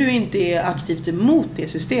länge du inte är aktivt emot det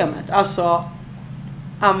systemet, alltså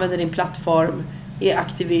använder din plattform, är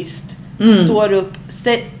aktivist, står upp,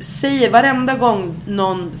 säger varenda gång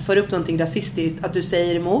någon får upp någonting rasistiskt att du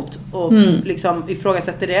säger emot och liksom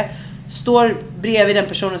ifrågasätter det, står bredvid den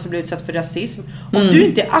personen som blir utsatt för rasism. Om du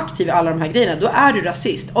inte är aktiv i alla de här grejerna, då är du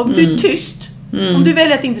rasist. Om du är tyst, om du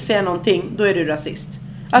väljer att inte säga någonting, då är du rasist.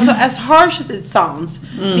 Alltså as harsh as it sounds,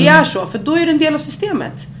 det är så, för då är du en del av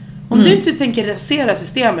systemet. Om du inte tänker rasera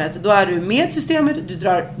systemet, då är du med systemet, du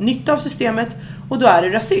drar nytta av systemet, och då är du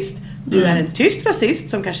rasist. Du är en tyst rasist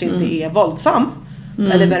som kanske inte är våldsam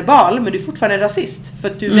eller verbal, men du är fortfarande en rasist. För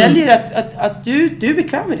att du väljer att du är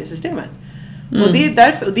bekväm med det systemet. Och det är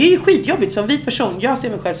därför, och det är skitjobbigt som vit person. Jag ser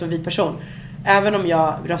mig själv som vit person. Även om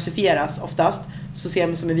jag rasifieras oftast, så ser jag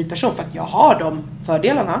mig som en vit person för att jag har de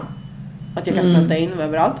fördelarna. Att jag kan smälta in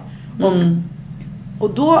överallt.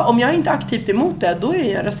 Och då, om jag inte är aktivt emot det, då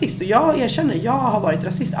är jag rasist. Och jag erkänner, jag har varit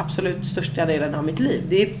rasist absolut största delen av mitt liv.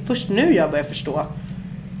 Det är först nu jag börjar förstå.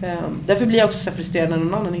 Därför blir jag också så frustrerad när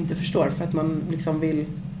någon annan inte förstår. För att man liksom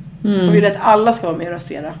man vill att alla ska vara med och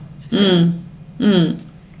rasera systemet.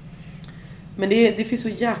 Men det finns så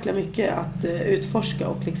jäkla mycket att utforska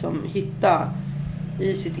och liksom hitta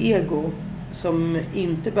i sitt ego som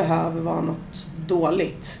inte behöver vara något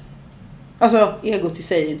dåligt. Alltså, egot i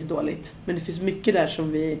sig är inte dåligt. Men det finns mycket där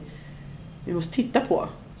som vi måste titta på.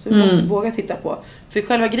 Så vi måste våga titta på. För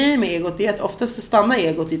själva grejen med egot är att oftast stannar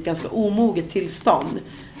egot i ett ganska omoget tillstånd.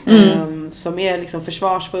 Som är liksom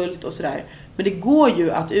försvarsfullt och sådär. Men det går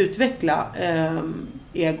ju att utveckla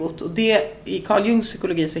egot. Och det, i Carl Jungs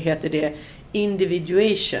psykologi så heter det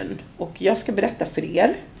individuation. Och jag ska berätta för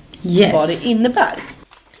er vad det innebär.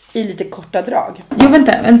 I lite korta drag. Jo,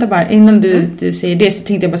 vänta bara. Innan du säger det, så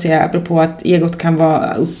tänkte jag bara säga, apropå att egot kan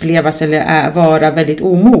upplevas eller vara väldigt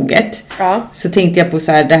omoget. Ja. Så tänkte jag på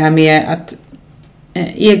så här, det här med att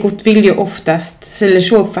egot vill ju oftast, eller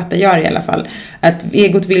så uppfattar jag det i alla fall, att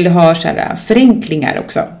egot vill ha så här förenklingar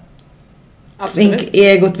också.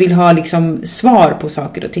 Egot vill ha liksom svar på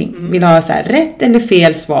saker och ting. Vill ha så här rätt eller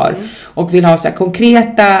fel svar. Och vill ha så här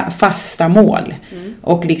konkreta, fasta mål.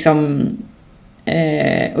 Och liksom...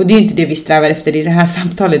 och det är inte det vi strävar efter i det här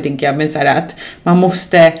samtalet, tänker jag. Men så här att man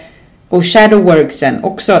måste... Och shadowworksen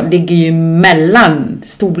också ligger ju mellan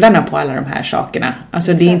stolarna på alla de här sakerna.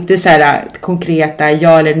 Alltså det är inte så här konkreta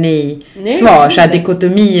ja eller nej svar. Så här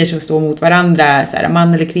dikotomier som står mot varandra. Så här,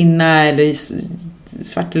 man eller kvinna eller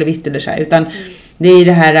svart eller vitt eller så här. Utan det är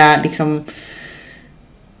det här liksom...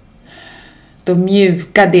 De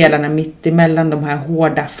mjuka delarna mitt emellan de här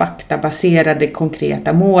hårda, faktabaserade,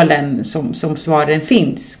 konkreta målen som svaren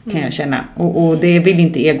finns, kan jag känna. Och det vill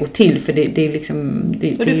inte ego till, för det är liksom...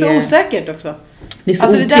 och det är för osäkert också. Det är för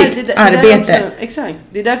otryggt arbete. Exakt.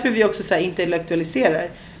 Det är därför vi också så här intellektualiserar.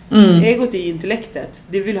 Egot är ju intellektet.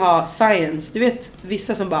 Det vill ha science. Du vet,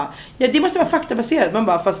 vissa som bara, ja, det måste vara faktabaserat. Man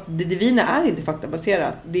bara, fast det divina är inte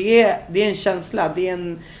faktabaserat. Det är en känsla. Det är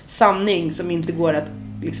en sanning som inte går att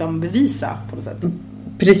liksom bevisa på något sätt.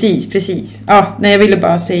 Precis. Ja, nej, jag ville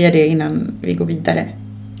bara säga det innan vi går vidare.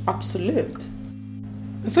 Absolut.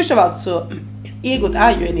 Men först av allt så, egot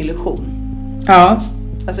är ju en illusion. Ja.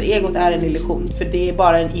 Alltså egot är en illusion, för det är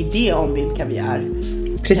bara en idé om vilka vi är.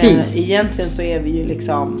 Precis. Egentligen så är vi ju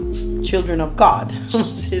liksom children of God, om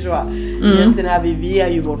man säger så. Egentligen är vi är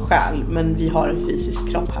ju vår själ, men vi har en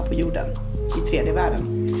fysisk kropp här på jorden, i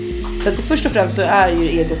 3D-världen. Så att först och främst så är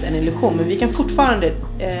ju egot en illusion, men vi kan fortfarande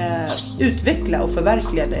utveckla och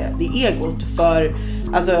förverkliga det egot för,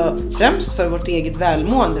 alltså främst för vårt eget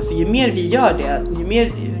välmående. För ju mer vi gör det, ju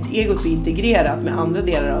mer egot blir integrerat med andra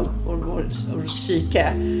delar av vår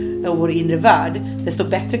psyke och vår inre värld, desto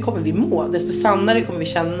bättre kommer vi må, desto sannare kommer vi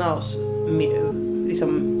känna oss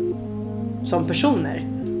liksom, som personer.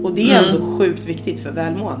 Och det är ändå sjukt viktigt för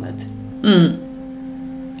välmåendet.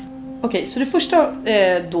 Okej, så det första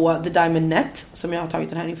då, The Diamond Net, som jag har tagit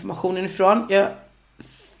den här informationen ifrån.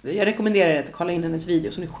 Jag rekommenderar er att kolla in hennes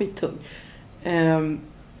video, som är skittung.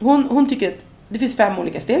 Hon tycker att det finns 5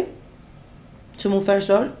 olika steg som hon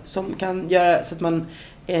föreslår, som kan göra så att man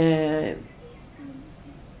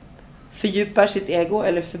fördjupar sitt ego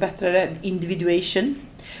eller förbättrar det, individuation.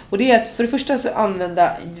 Och det är att för det första så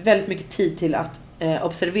använda väldigt mycket tid till att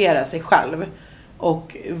observera sig själv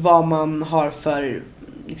och vad man har för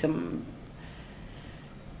liksom,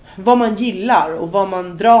 vad man gillar och vad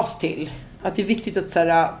man dras till. Att det är viktigt att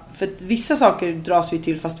säga, för att vissa saker dras vi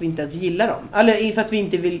till fast vi inte ens gillar dem, eller för att vi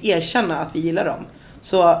inte vill erkänna att vi gillar dem.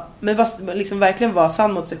 Så, men liksom verkligen vara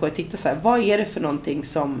sann mot sig själv och titta så här, vad är det för någonting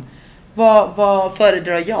som, vad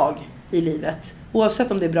föredrar jag i livet,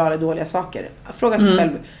 oavsett om det är bra eller dåliga saker. Fråga sig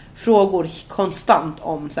själv frågor konstant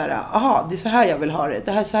om så här, aha, det är så här jag vill ha det,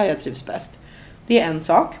 det här är så här jag trivs bäst. Det är en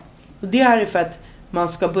sak. Och det här är för att man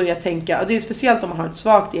ska börja tänka, och det är speciellt om man har ett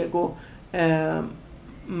svagt ego,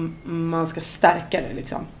 man ska stärka det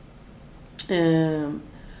liksom.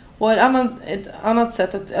 Och ett annat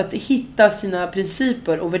sätt att hitta sina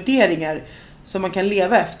principer och värderingar som man kan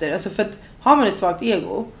leva efter. Alltså för att har man ett svagt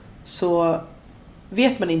ego så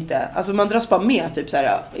vet man inte, alltså man dras bara med typ så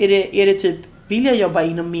här, är det typ, vill jag jobba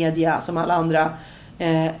inom media som alla andra,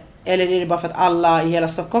 eller är det bara för att alla i hela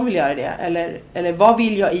Stockholm vill göra det, eller vad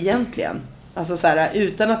vill jag egentligen, alltså så här,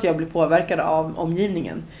 utan att jag blir påverkad av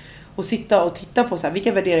omgivningen, och sitta och titta på så här,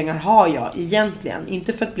 vilka värderingar har jag egentligen,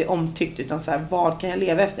 inte för att bli omtyckt, utan så här, vad kan jag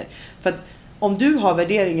leva efter. För att om du har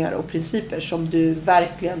värderingar och principer som du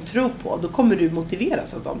verkligen tror på, då kommer du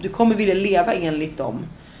motiveras av dem, du kommer vilja leva enligt dem.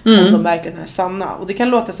 Om de verkligen är sanna. Och det kan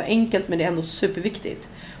låta så enkelt, men det är ändå superviktigt.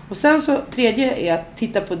 Och sen så tredje är att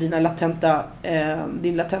titta på din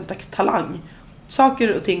latenta talang.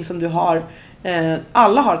 Saker och ting som du har.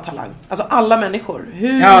 Alla har talang. Alltså alla människor.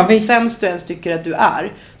 Hur sämst du ens tycker att du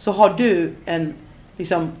är, så har du en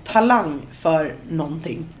liksom talang för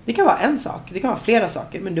någonting. Det kan vara en sak, det kan vara flera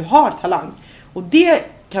saker, men du har talang. Och det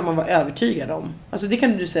kan man vara övertygad om. Alltså det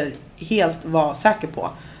kan du så här, helt vara säker på.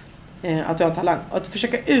 Att du har en talang. Och att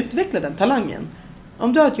försöka utveckla den talangen.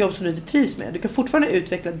 Om du har ett jobb som du inte trivs med, du kan fortfarande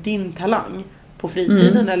utveckla din talang på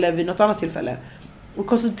fritiden eller vid något annat tillfälle. Och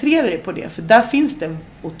koncentrera dig på det. För där finns det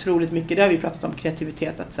otroligt mycket. Det har vi pratat om,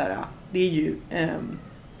 kreativitet. Att så här, det är ju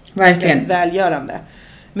verkligen välgörande.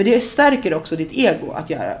 Men det stärker också ditt ego att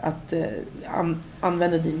göra. Att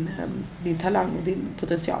använda din talang och din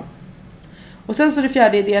potential. Och sen så det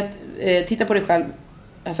fjärde är det att titta på dig själv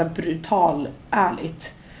alltså brutal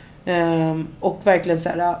ärligt. Och verkligen så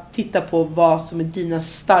här, titta på vad som är dina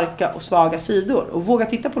starka och svaga sidor. Och våga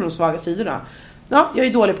titta på de svaga sidorna. Ja, jag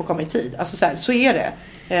är dålig på att komma i tid. Alltså så är det.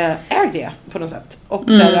 Äg det på något sätt. Och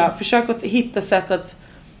så här, försök att hitta sätt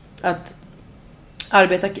att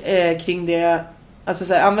arbeta kring det Alltså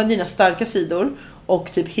så här, använd dina starka sidor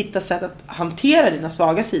och typ hitta sätt att hantera dina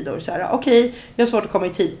svaga sidor. Så här, okej, jag har svårt att komma i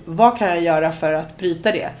tid. Vad kan jag göra för att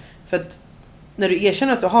bryta det? För att när du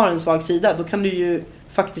erkänner att du har en svag sida, då kan du ju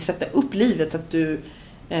faktiskt sätta upp livet så att du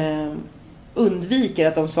undviker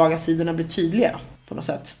att de svaga sidorna blir tydliga på något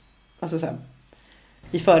sätt. Alltså så här,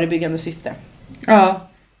 i förebyggande syfte. Ja.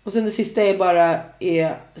 Och sen det sista är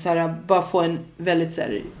så här, bara få en väldigt så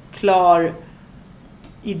här, klar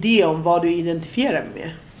idé om vad du identifierar med.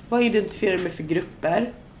 Vad identifierar du med för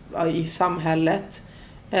grupper i samhället?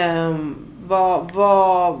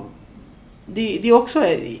 Det är också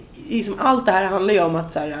liksom, allt det här handlar ju om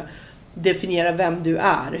att så här, definiera vem du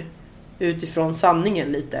är utifrån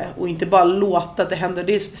sanningen lite och inte bara låta det hända.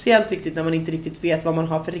 Det är speciellt viktigt när man inte riktigt vet vad man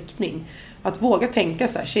har för riktning. Att våga tänka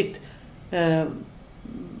så här, shit,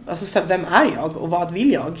 alltså så här, vem är jag och vad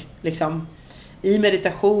vill jag liksom, i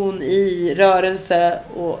meditation, i rörelse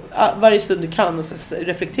och varje stund du kan och så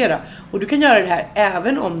reflektera. Och du kan göra det här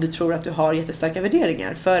även om du tror att du har jättestarka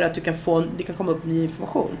värderingar, för att det kan komma upp ny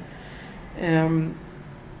information.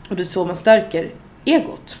 Och det är så man stärker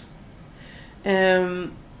egot.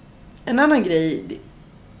 En annan grej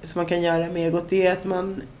som man kan göra med egot är att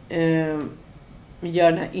man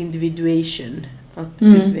gör den här individuation, att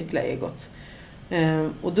utveckla egot.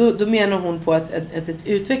 Och då menar hon på att ett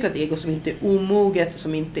utvecklat ego som inte är omoget och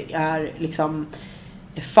som inte är liksom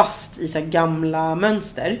fast i så här gamla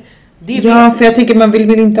mönster. För jag tänker man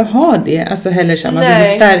vill inte ha det, alltså heller så här, man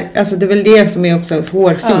vill alltså det är väl det som är också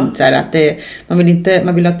hårfint så här, att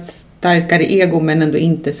man vill ha ett starkare ego men ändå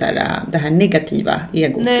inte så här, det här negativa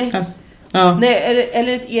egot. Nej. Alltså, Nej,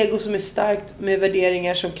 eller ett ego som är starkt med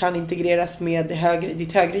värderingar som kan integreras med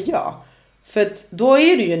ditt högre jag. För att då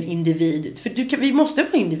är du ju en individ. För vi måste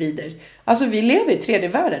vara individer. Alltså vi lever i tredje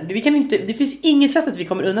världen. Det finns inget sätt att vi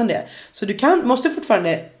kommer undan det. Så du måste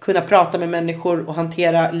fortfarande kunna prata med människor och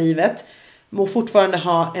hantera livet. Och fortfarande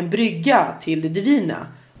ha en brygga till det divina.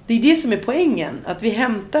 Det är det som är poängen. Att vi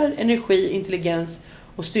hämtar energi, intelligens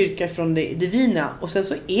och styrka från det divina. Och sen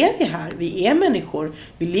så är vi här. Vi är människor.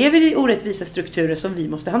 Vi lever i orättvisa strukturer som vi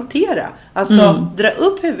måste hantera. Alltså dra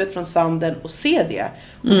upp huvudet från sanden och se det.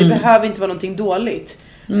 Och det behöver inte vara någonting dåligt.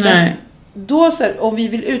 Nej. Men då så här, om vi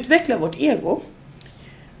vill utveckla vårt ego.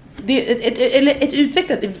 Ett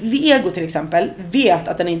utvecklat ego till exempel vet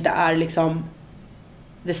att den inte är liksom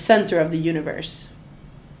the center of the universe.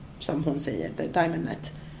 Som hon säger, the diamond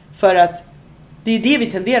net. För att det är det vi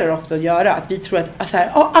tenderar ofta att göra. Att vi tror att alltså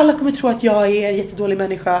här, alla kommer tro att jag är en jättedålig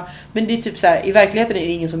människa. Men det är typ så här, i verkligheten är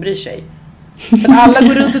det ingen som bryr sig. För att alla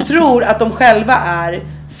går runt och tror att de själva är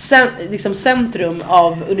liksom centrum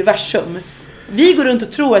av universum. Vi går runt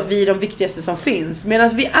och tror att vi är de viktigaste som finns. Medan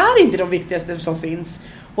vi är inte de viktigaste som finns.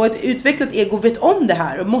 Och ett utvecklat ego vet om det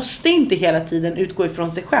här. Och måste inte hela tiden utgå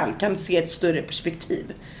ifrån sig själv. Kan se ett större perspektiv.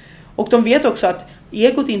 Och de vet också att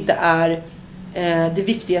egot inte är det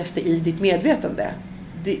viktigaste i ditt medvetande.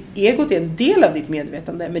 Egot är en del av ditt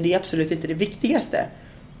medvetande, men det är absolut inte det viktigaste.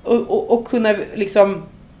 Och kunna liksom,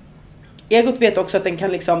 egot vet också att den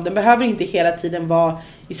kan liksom, den behöver inte hela tiden vara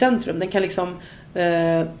i centrum. Den kan liksom,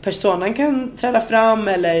 personen kan träda fram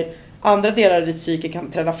eller andra delar av ditt psyke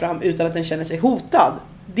kan träda fram utan att den känner sig hotad.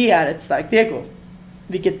 Det är ett starkt ego.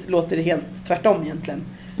 Vilket låter helt tvärtom egentligen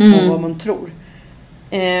om vad man tror.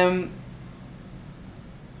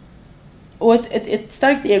 Och ett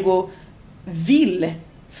starkt ego vill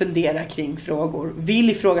fundera kring frågor, vill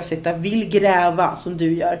ifrågasätta, vill gräva som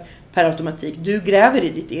du gör per automatik. Du gräver i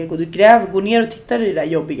ditt ego, går ner och tittar i det där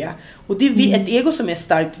jobbiga. Och det är ett ego som är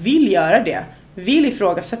starkt vill göra det. Vill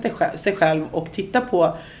ifrågasätta sig själv och titta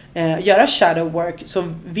på, göra shadow work,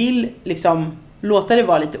 som vill liksom låta det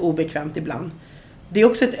vara lite obekvämt ibland. Det är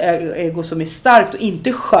också ett ego som är starkt och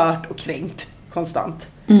inte skört och kränkt konstant.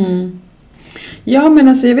 Ja, men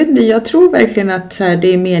alltså jag vet inte, jag tror verkligen att så här,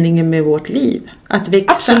 det är meningen med vårt liv. Att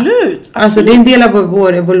växa. Absolut. Alltså det är en del av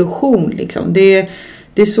vår evolution liksom. Det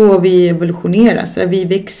är så vi evolutioneras. Vi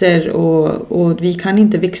växer och vi kan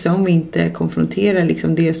inte växa om vi inte konfronterar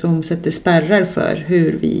liksom det som sätter spärrar för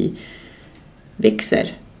hur vi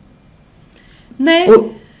växer. Nej.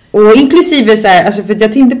 Och inklusive så här, alltså för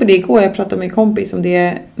jag tänkte på det igår, jag pratade med en kompis om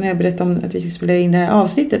det när jag berättade om att vi ska spela in det här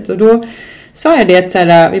avsnittet. Och då sa jag det att så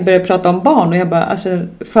här, vi började prata om barn och jag bara, alltså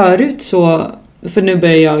förut så, för nu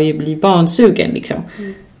börjar jag ju bli barnsugen liksom.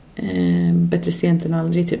 Bättre sent än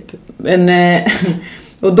aldrig typ. Men,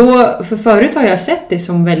 och då, för förut har jag sett det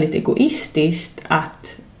som väldigt egoistiskt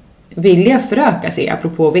att vilja föröka sig,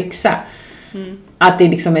 apropå växa. Att det är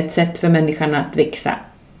liksom ett sätt för människan att växa.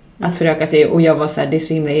 att föröka sig. Och jag var så här, det är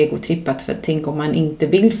så himla egotrippat, för tänk om man inte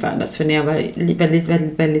vill födas. För när jag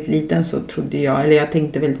var väldigt liten så trodde jag, eller jag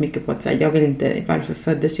tänkte väldigt mycket på att så här, jag vill inte, varför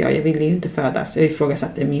föddes jag? Jag ville ju inte födas. Jag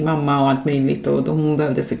ifrågasatte min mamma och allt möjligt, och hon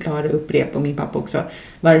behövde förklara, upprepa, och min pappa också,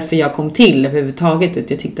 varför jag kom till överhuvudtaget.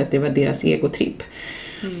 Jag tyckte att det var deras egotripp.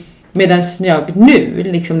 Medan jag nu,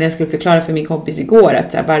 liksom när jag skulle förklara för min kompis igår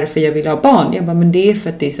att så här, varför jag vill ha barn, jag bara, men det är för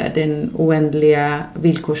att det är så här, den oändliga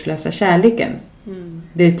villkorslösa kärleken.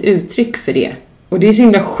 Det är ett uttryck för det. Och det är så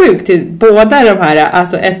himla sjukt, båda de här,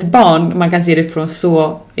 alltså ett barn, man kan se det från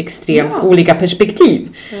så extremt olika perspektiv.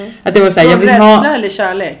 Att det var så här, jag vill rädsla eller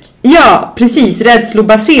kärlek? Ja, precis,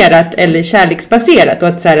 rädslobaserat eller kärleksbaserat, och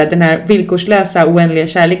att så här, den här villkorslösa oändliga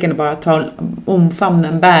kärleken, bara omfamna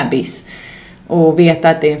en bebis och veta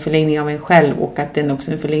att det är en förlängning av en själv, och att den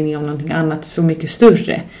också är en förlängning av någonting annat så mycket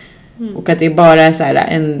större. Och att det är bara så här,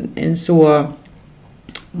 en så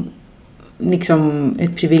liksom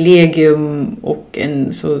ett privilegium och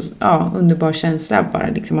en så underbar känsla, bara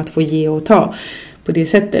liksom att få ge och ta på det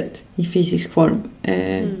sättet i fysisk form.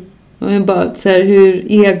 Och bara så här,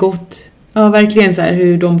 hur egot, verkligen så här,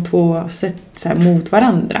 hur de två sett så här mot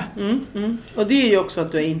varandra. Och det är ju också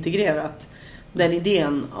att du har integrerat den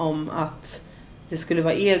idén om att det skulle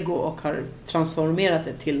vara ego och har transformerat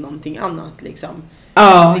det till någonting annat liksom.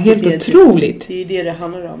 Ja, helt otroligt. Det är ju det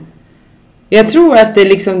handlar om. Jag tror att det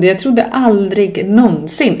liksom, jag trodde aldrig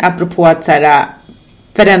någonsin, apropå att så här,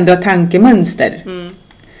 förändra tankemönster.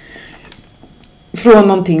 Från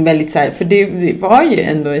någonting väldigt så här, för det var ju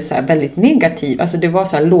ändå så här väldigt negativ, alltså det var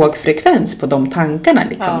så här låg frekvens på de tankarna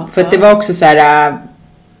liksom. För att det var också så här,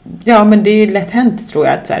 men det är ju lätt hänt, tror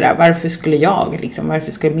jag, att så här, varför skulle jag liksom,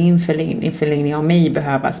 varför ska min förlängning av mig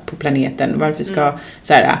behövas på planeten, varför ska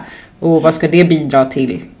så här, och vad ska det bidra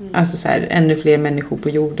till? Alltså så här, ännu fler människor på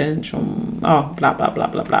jorden som, bla bla bla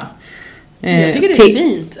bla bla. Jag tycker det är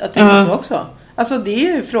fint att tänka så också. Alltså det är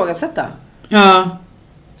ju ifrågasätta. Ja.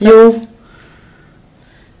 Så jo.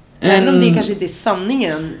 Även om det kanske inte är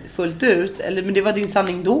sanningen fullt ut, eller, men det var din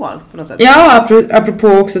sanning då på något sätt. Ja, apropå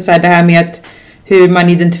också så här, det här med att hur man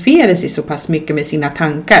identifierar sig så pass mycket med sina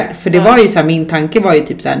tankar. För det var ju så här, min tanke var ju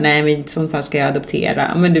typ så här, nej, men i sånt fall ska jag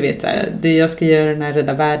adoptera. Men du vet så här, jag ska göra den här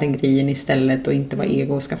rädda världen grejen istället och inte vara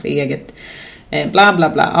ego och skaffa eget. Bla bla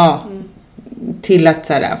bla. Till att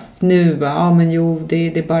så här, nu men jo,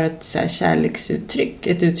 det är bara ett så här kärleksuttryck.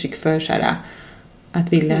 Ett uttryck för så här,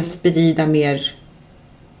 att vilja sprida mer,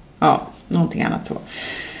 någonting annat så.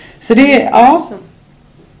 Så det är,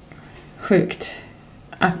 sjukt.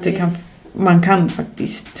 Att det kan, man kan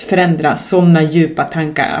faktiskt förändra sådana djupa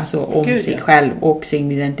tankar, alltså om sig själv och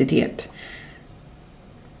sin identitet.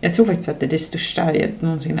 Jag tror faktiskt att det är det största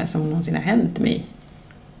som någonsin har hänt mig.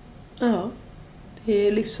 Ja, det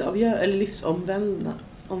är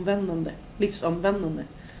livsomvändande.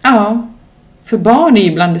 Ja, för barn är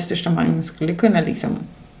ju bland det största man skulle kunna liksom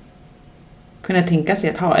kunna tänka sig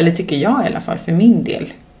att ha, eller tycker jag i alla fall för min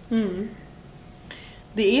del.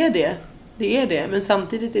 Det är det, men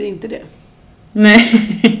samtidigt är det inte det.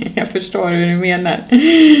 Nej, jag förstår hur du menar.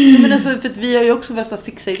 Men alltså, för att vi har ju också vissa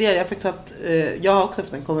fixa idéer. Jag har också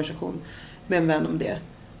haft en konversation med en vän om det.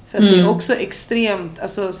 För att det är också extremt,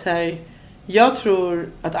 alltså så här, jag tror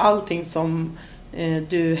att allting som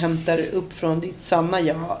du hämtar upp från ditt sanna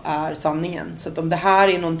jag är sanningen. Så att om det här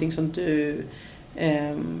är någonting som du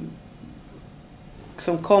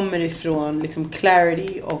som kommer ifrån liksom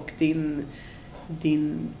clarity och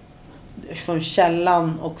din från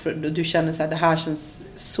källan, och du känner så här, det här känns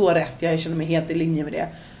så rätt, jag känner mig helt i linje med det.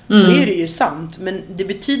 Då är det ju sant, men det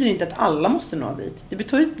betyder inte att alla måste nå dit. Det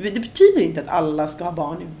betyder inte att alla ska ha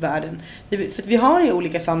barn i världen. För att vi har ju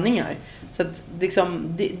olika sanningar. Så att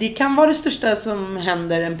liksom, det kan vara det största som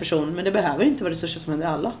händer en person, men det behöver inte vara det största som händer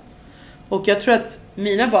alla. Och jag tror att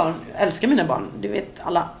mina barn, älskar mina barn, det vet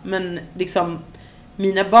alla. Men liksom,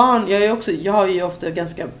 mina barn, jag har ju ofta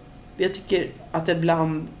ganska, jag tycker att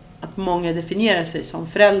ibland att många definierar sig som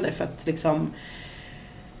förälder för att liksom,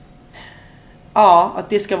 att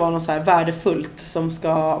det ska vara något så här värdefullt som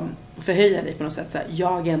ska förhöja dig på något sätt. Så här,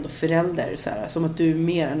 jag är ändå förälder, så här, som att du är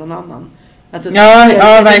mer än någon annan. Alltså,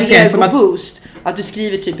 verkligen. Som att boost, att du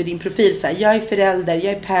skriver typ i din profil så här, jag är förälder,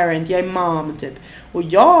 jag är parent, jag är mom typ. Och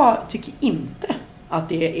jag tycker inte att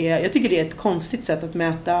det är, jag tycker det är ett konstigt sätt att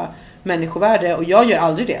mäta människovärde, och jag gör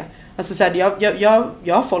aldrig det. Alltså så här,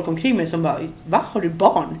 jag har folk omkring mig som bara, va, har du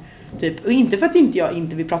barn? Typ. Och inte för att jag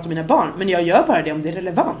inte vill prata om mina barn, men jag gör bara det om det är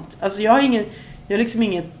relevant. Alltså jag har liksom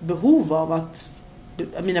inget behov av att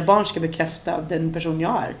mina barn ska bekräfta den person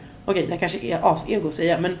jag är. Okej, det kanske är as-ego att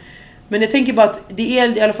säga, men jag tänker bara att det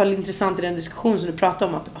är i alla fall intressant i den diskussion som du pratar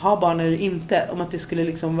om, att ha barn eller inte, om att det skulle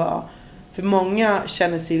liksom vara För många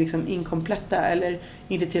känner sig liksom inkompletta eller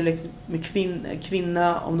inte tillräckligt med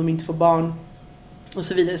kvinna om de inte får barn och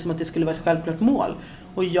så vidare, som att det skulle vara ett självklart mål.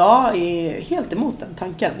 Och jag är helt emot den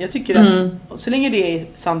tanken. Jag tycker att så länge det är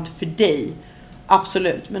sant för dig,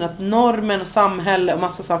 absolut. Men att normen och samhälle och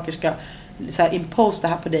massa saker ska så här impose det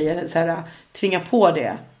här på dig eller så här, tvinga på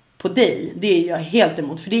det på dig, det är jag helt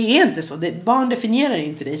emot. För det är inte så. Barn definierar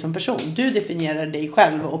inte dig som person. Du definierar dig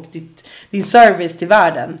själv och din service till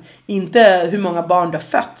världen. Inte hur många barn du har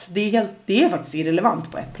fött. Det är faktiskt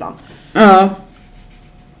irrelevant på ett plan. Ja.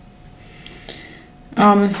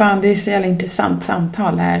 Ja, men fan, det är så jävla intressant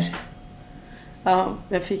samtal här. Ja,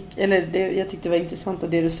 jag tyckte det var intressant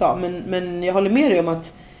det du sa. Men jag håller med dig om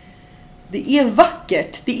att det är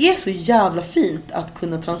vackert. Det är så jävla fint att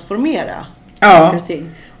kunna transformera saker och ting.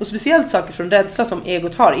 Och speciellt saker från rädsla som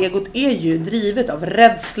egot har. Egot är ju drivet av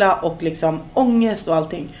rädsla och liksom ångest och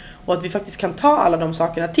allting. Och att vi faktiskt kan ta alla de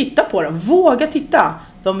sakerna, titta på dem, våga titta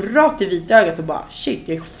dem rakt i vitögat och bara shit,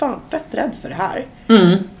 jag är fan fett rädd för det här.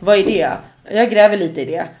 Vad är det? Jag gräver lite i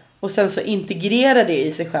det. Och sen så integrera det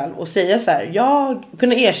i sig själv och säga så här,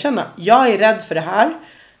 kunna erkänna, jag är rädd för det här.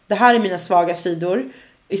 Det här är mina svaga sidor.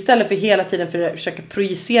 Istället för hela tiden försöka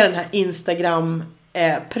projicera den här Instagram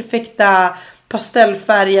perfekta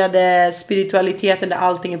pastellfärgade spiritualiteten där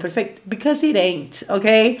allting är perfekt. Because it ain't,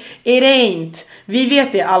 okay? It ain't. Vi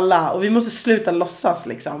vet det alla och vi måste sluta låtsas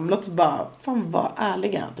liksom. Låt oss bara fan vara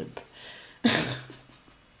ärliga typ.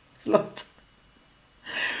 Förlåt.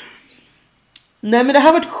 Nej, men det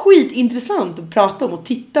här har varit skitintressant att prata om och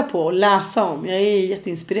titta på och läsa om. Jag är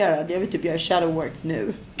jätteinspirerad. Jag vill typ göra shadow work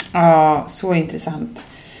nu. Ja, så intressant.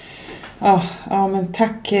 Ja, men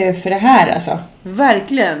tack för det här alltså.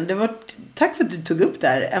 Verkligen. Tack för att du tog upp det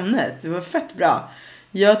här ämnet. Det var fett bra.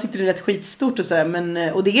 Jag tyckte det lät skitstort och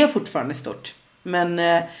sådär, och det är fortfarande stort. Men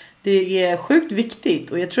det är sjukt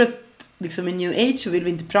viktigt och jag tror att liksom i New Age så vill vi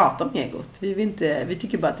inte prata om egot. Vi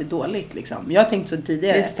tycker bara att det är dåligt liksom. Jag har tänkt så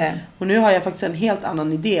tidigare. Just det. Och nu har jag faktiskt en helt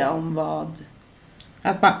annan idé om vad det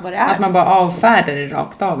är. Att man bara avfärdar det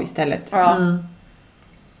rakt av istället. Ja.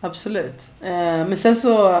 Absolut. Men sen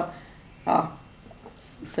så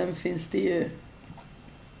sen finns det ju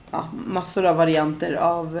massor av varianter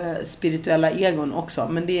av spirituella egon också.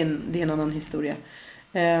 Men det är en annan historia.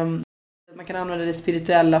 Man kan använda det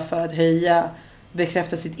spirituella för att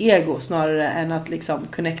bekräfta sitt ego snarare än att liksom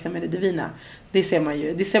connecta med det divina. Det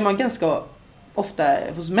ser man ganska ofta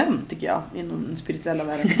hos män tycker jag inom den spirituella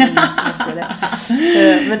världen.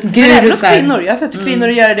 Men även hos kvinnor. Jag har sett kvinnor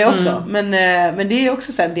göra det också. Men det är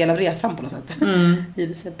också så en del av resan på något sätt. Det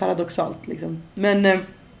är paradoxalt liksom. Men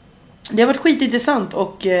det har varit skitintressant.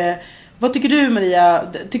 Och vad tycker du, Maria?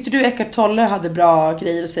 Tyckte du Eckhart Tolle hade bra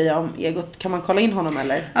grejer att säga om egot? Kan man kolla in honom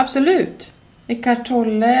eller? Absolut. Eckhart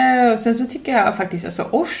Tolle, och sen så tycker jag faktiskt alltså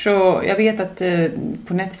Osho, jag vet att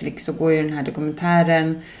på Netflix så går ju den här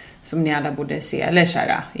dokumentären som ni alla borde se, eller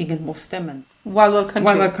kära, inget måste, men Wild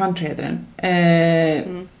Wild Country heter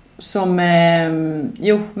den. Som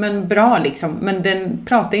men bra liksom, men den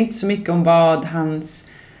pratar inte så mycket om vad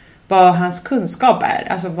hans kunskap är,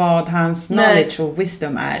 alltså vad hans knowledge och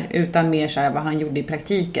wisdom är, utan mer så här vad han gjorde i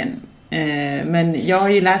praktiken. Men jag har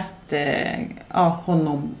ju läst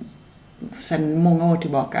honom sedan många år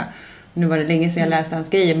tillbaka. Nu var det länge sedan jag läste hans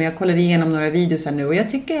grejer, men jag kollade igenom några videos här nu och jag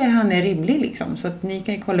tycker han är rimlig liksom, så att ni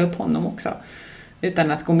kan ju kolla upp honom också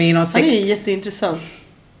utan att gå med i någon sekt. Han är jätteintressant.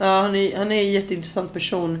 Ja, han är en jätteintressant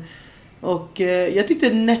person. Och jag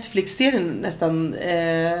tyckte Netflix-serien nästan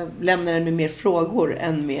lämnade med mer frågor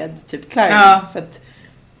än med typ Clarity. För att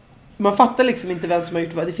man fattar liksom inte vem som har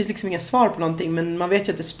gjort vad. Det finns liksom inga svar på någonting, men man vet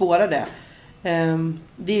ju att det spårar det.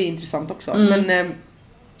 Det är intressant också. Men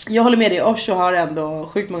jag håller med dig, Osho har ändå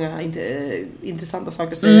sjukt många intressanta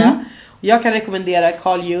saker att säga. Jag kan rekommendera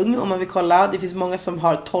Carl Jung om man vill kolla. Det finns många som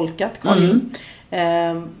har tolkat Carl Jung.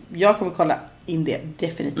 Jag kommer kolla in det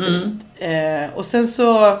definitivt. Och sen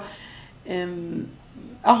så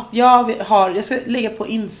jag ska lägga på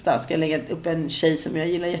Insta, ska jag lägga upp en tjej som jag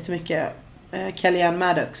gillar jättemycket. Kellyanne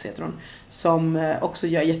Maddox heter hon, som också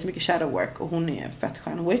gör jättemycket shadow work, och hon är fett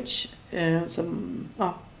skön witch som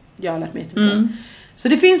jag har lärt mig jättemycket om. Så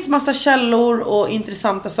det finns massa källor och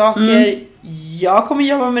intressanta saker. Jag kommer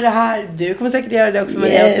jobba med det här. Du kommer säkert göra det också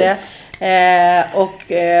med det.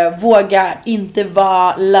 Och våga inte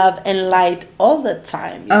vara love and light all the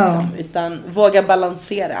time liksom, utan våga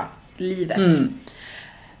balansera livet.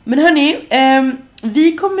 Men hörni,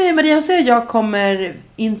 Maria Jose och jag kommer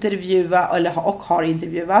intervjua, och har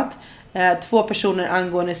intervjuat 2 personer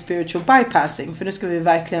angående spiritual bypassing. För nu ska vi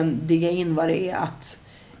verkligen digga in vad det är att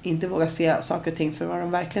inte våga se saker och ting för vad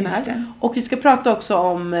de verkligen är. Och vi ska prata också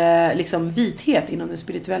om liksom vithet inom den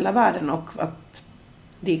spirituella världen och att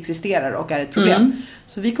det existerar och är ett problem.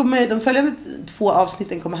 Så vi kommer, de följande 2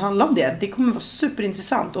 avsnitten kommer handla om det. Det kommer vara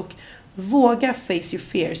superintressant och våga face your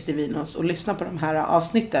fears, Divinos, och lyssna på de här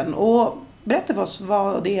avsnitten och berätta för oss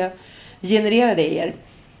vad det genererar i er.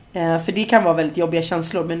 För det kan vara väldigt jobbiga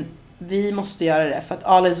känslor, men vi måste göra det för att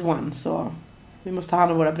all is one, så vi måste ta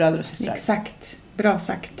hand om våra bröder och systrar. Exakt, bra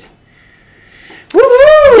sagt.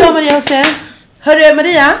 Woho! Ja, Maria Jose. Hörru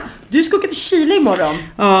Maria, du ska åka till Chile imorgon.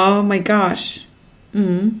 Oh my gosh.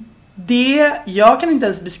 Det, jag kan inte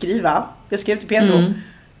ens beskriva. Jag skrev till Pedro.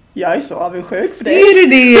 Jag är så avundsjuk för dig. Är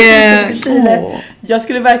det? Till Chile. Jag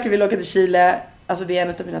skulle verkligen vilja åka till Chile. Alltså det är en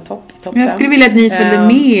av mina topp 5. Jag skulle vilja att ni följde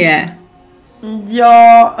med.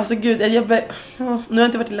 Ja, alltså gud, nu har jag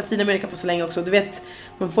inte varit i Latinamerika på så länge också. Du vet,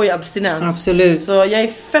 man får ju abstinens. Absolut. Så jag är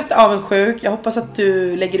fett avundsjuk. Jag hoppas att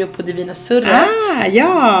du lägger upp på Divina Surret.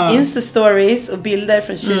 Ja. Insta-stories och bilder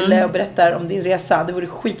från Chile och berättar om din resa. Det vore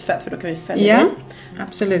skitfett, för då kan vi följa dig.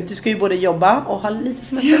 Absolut. Du ska ju både jobba och ha lite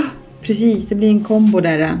semester. Ja, precis, det blir en kombo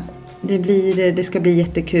där. Det ska bli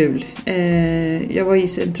jättekul. Jag var i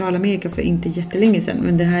Centralamerika för inte jättelänge sedan,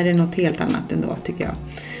 men det här är något helt annat ändå, tycker jag.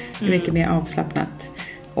 Det är mycket mer avslappnat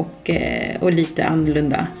och lite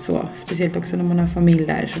annorlunda. Så, speciellt också när man har familj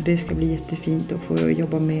där. Så det ska bli jättefint att få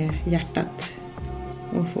jobba med hjärtat.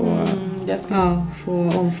 Och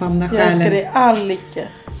få omfamna själen. Jag älskar dig all lycka.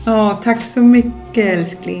 Ja, tack så mycket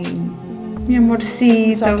älskling. Jag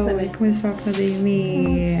morcito. Jag kommer sakna dig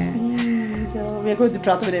med. Ja, jag kommer inte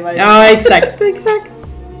prata med dig varje dag. Ja, exakt.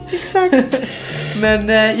 Men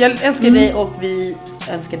jag älskar dig och vi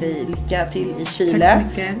önskar dig lycka till i Chile.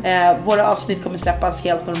 Våra avsnitt kommer släppas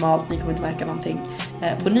helt normalt. Ni kommer inte märka någonting.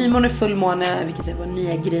 På nymåne, fullmåne, vilket är vår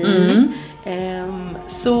nya grej.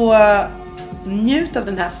 Så njut av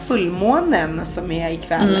den här fullmånen som är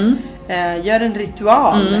ikväll. Gör en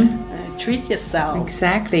ritual. Treat yourself.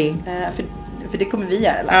 Exactly. För det kommer vi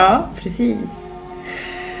göra i alla fall. Ja, precis.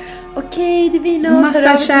 Okej, Divinos.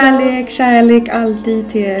 Massa kärlek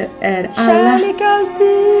alltid till er alla. Kärlek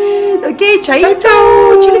alltid. Okej, chaito.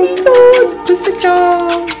 Chilenitos. Puss och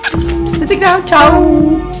kram. Puss och kram.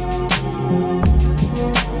 Ciao.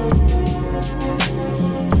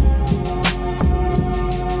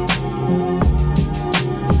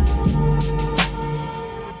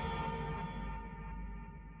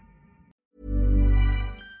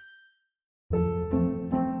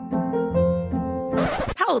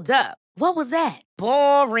 Hold up. What was that?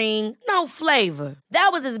 Boring. No flavor.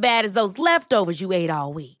 That was as bad as those leftovers you ate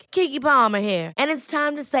all week. Keke Palmer here, and it's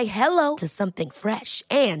time to say hello to something fresh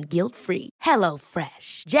and guilt-free. Hello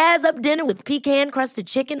Fresh. Jazz up dinner with pecan-crusted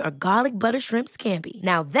chicken or garlic butter shrimp scampi.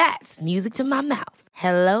 Now that's music to my mouth.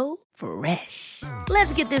 Hello Fresh.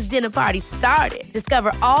 Let's get this dinner party started.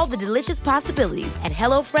 Discover all the delicious possibilities at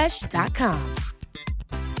hellofresh.com.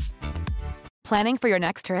 Planning for your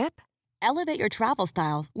next trip? Elevate your travel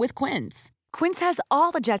style with Quince. Quince has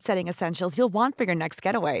all the jet-setting essentials you'll want for your next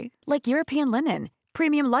getaway, like European linen,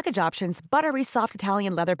 premium luggage options, buttery soft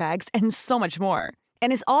Italian leather bags, and so much more.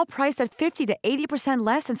 And is all priced at 50 to 80%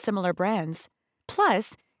 less than similar brands.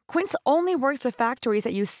 Plus, Quince only works with factories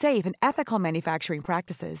that use safe and ethical manufacturing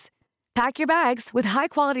practices. Pack your bags with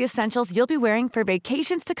high-quality essentials you'll be wearing for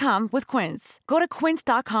vacations to come with Quince. Go to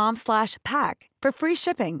quince.com/pack for free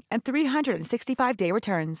shipping and 365-day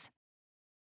returns.